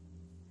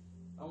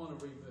 I want to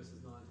read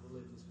verses 9 to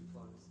 11 as we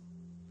close.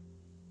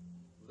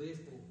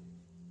 Therefore,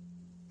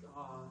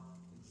 God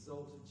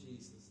exalted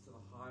Jesus to the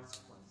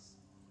highest place,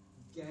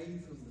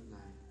 gave him the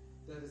name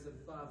that is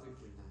above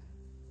every name,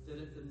 that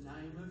at the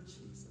name of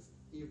Jesus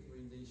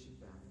every knee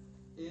should bow,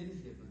 in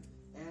heaven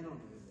and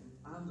on earth and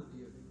under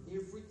the earth, and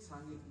every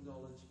tongue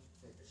acknowledge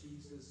that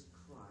Jesus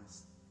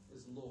Christ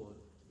is Lord,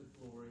 to the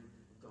glory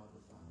of God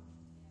the Father.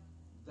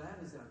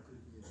 That is our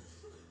good news.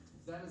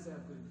 That is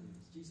our good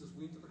news. Jesus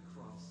went to the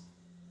cross.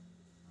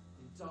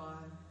 He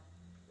died,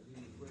 and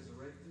he was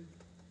resurrected,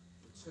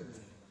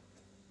 returned.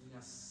 He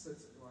now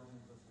sits at the right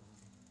hand of the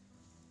Father.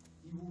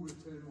 He will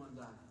return one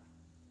day.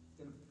 He's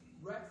going to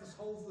wrap this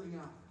whole thing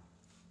up.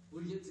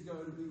 We get to go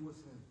to be with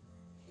him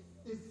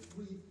if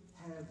we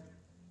have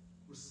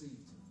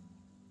received him.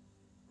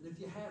 And if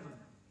you haven't,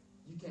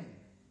 you can.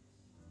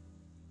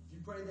 If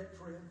you pray that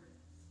prayer,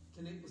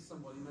 connect with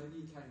somebody,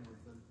 maybe you came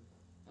with them,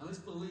 and let's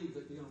believe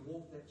that you're going to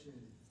walk that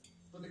journey.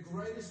 But the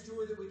greatest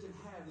joy that we can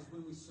have is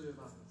when we serve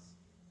others.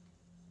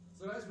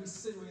 So as we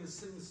sing, we're going to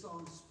sing the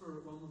song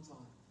Spirit one more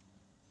time.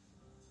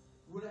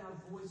 Would our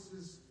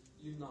voices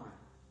unite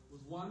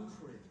with one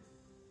prayer?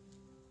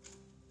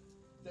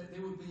 That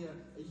there would be a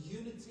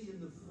unity in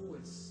the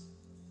voice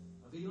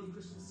of Elim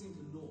Christian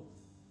Centre North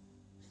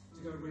to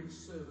go reach,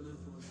 serve and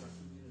influence our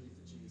community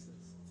for Jesus.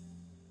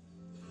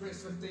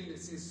 Verse 15,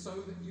 it says,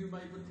 so that you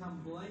may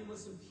become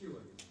blameless and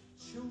pure,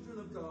 children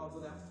of God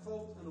without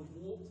fault in a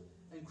warped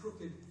and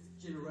crooked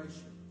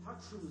generation. How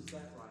true is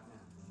that right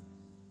now?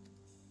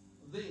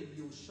 Then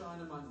you'll shine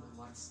among them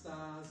like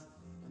stars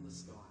in the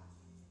sky.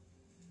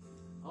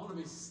 I want to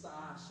be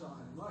star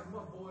shining. My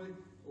boy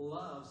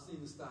loves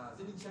seeing the stars.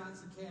 Any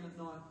chance he can at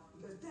night,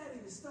 he goes, Daddy,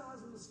 the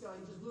stars in the sky.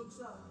 He just looks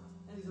up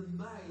and he's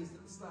amazed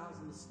at the stars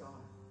in the sky.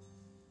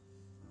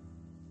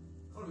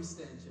 Why don't we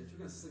stand, church? We're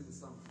going to sing the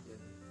song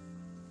together.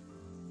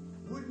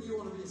 Wouldn't you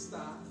want to be a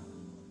star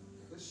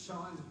that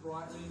shines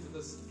brightly into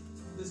this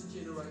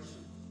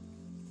generation,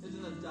 into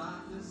the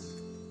darkness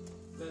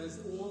that is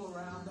all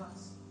around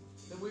us?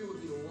 That we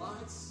would be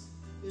lights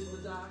in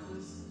the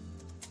darkness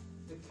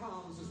that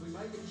comes as we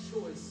make a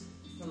choice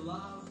to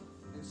love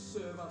and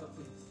serve other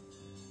people.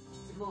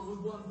 So come on, with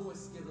one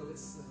voice together,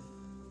 let's sing.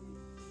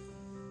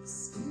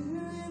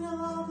 Spirit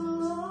of the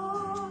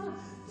Lord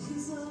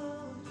is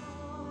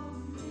upon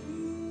me.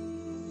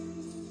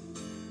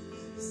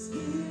 The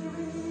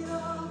Spirit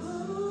of the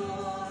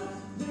Lord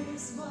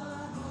makes my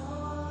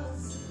heart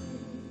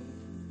sing.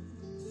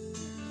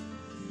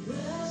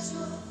 Let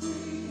your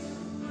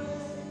freedom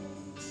reign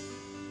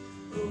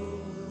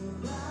all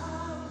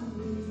around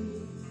me,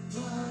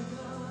 my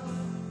God.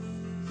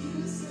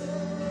 You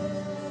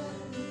set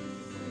me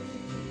free.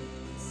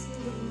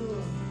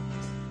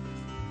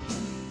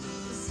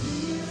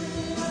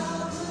 Spirit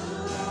of the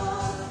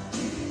Lord. The Spirit of the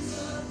Lord is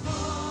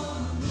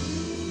upon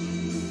me.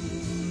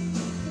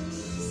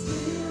 The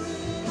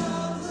Spirit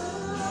of the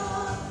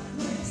Lord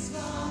makes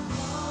my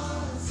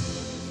heart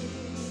sing.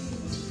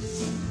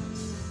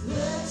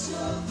 Let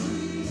your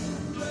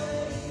freedom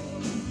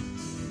reign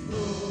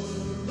all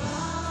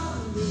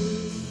around me,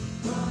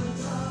 my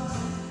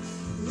God.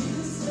 You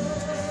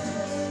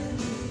set me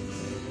free. Spirit of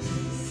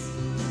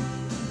the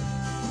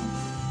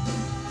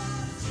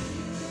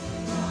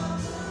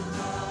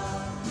Lord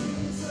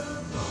is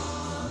upon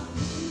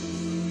me.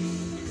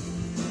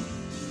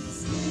 The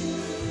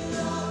Spirit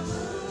of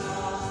the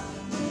Lord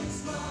makes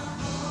my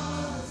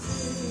heart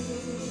sing.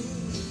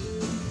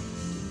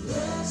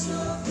 Let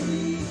your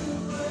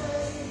freedom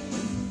reign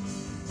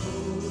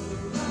all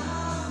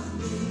around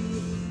me,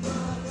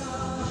 my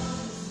God.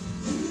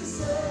 You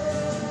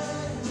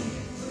set me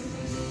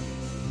free.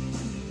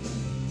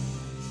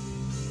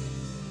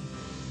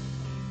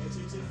 Hey,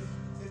 church,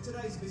 if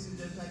today's message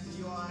impacted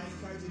you, I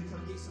encourage you to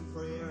come get some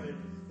prayer, and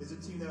there's a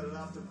team that would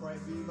love to pray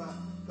for you.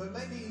 But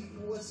maybe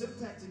what's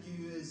impacted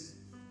you is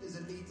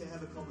a need to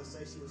have a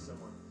conversation with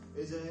someone,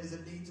 is a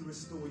need to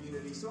restore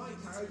unity. So I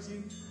encourage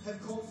you,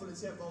 have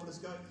confidence, have boldness,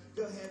 go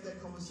have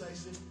that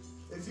conversation.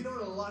 If you're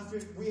not in a life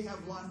group, we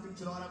have life group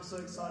tonight. I'm so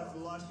excited for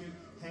the life group,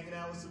 hanging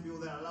out with some people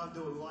that I love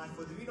doing life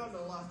with. If you're not in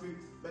a life group,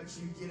 make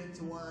sure you get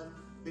into one.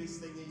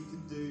 Best thing that you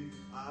can do.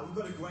 We've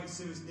got a great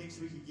service next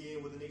week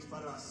again with the next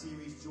part of our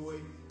series,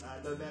 Joy,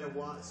 no matter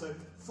what. So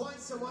find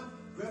someone,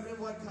 grab an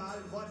invite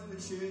card, invite them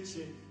to church,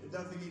 and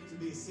don't forget to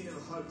be a center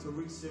of hope to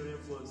reach, serve, and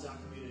influence our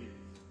community.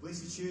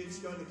 Bless your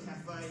church, go to the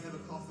cafe, have a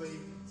coffee.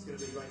 It's going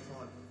to be a great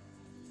time.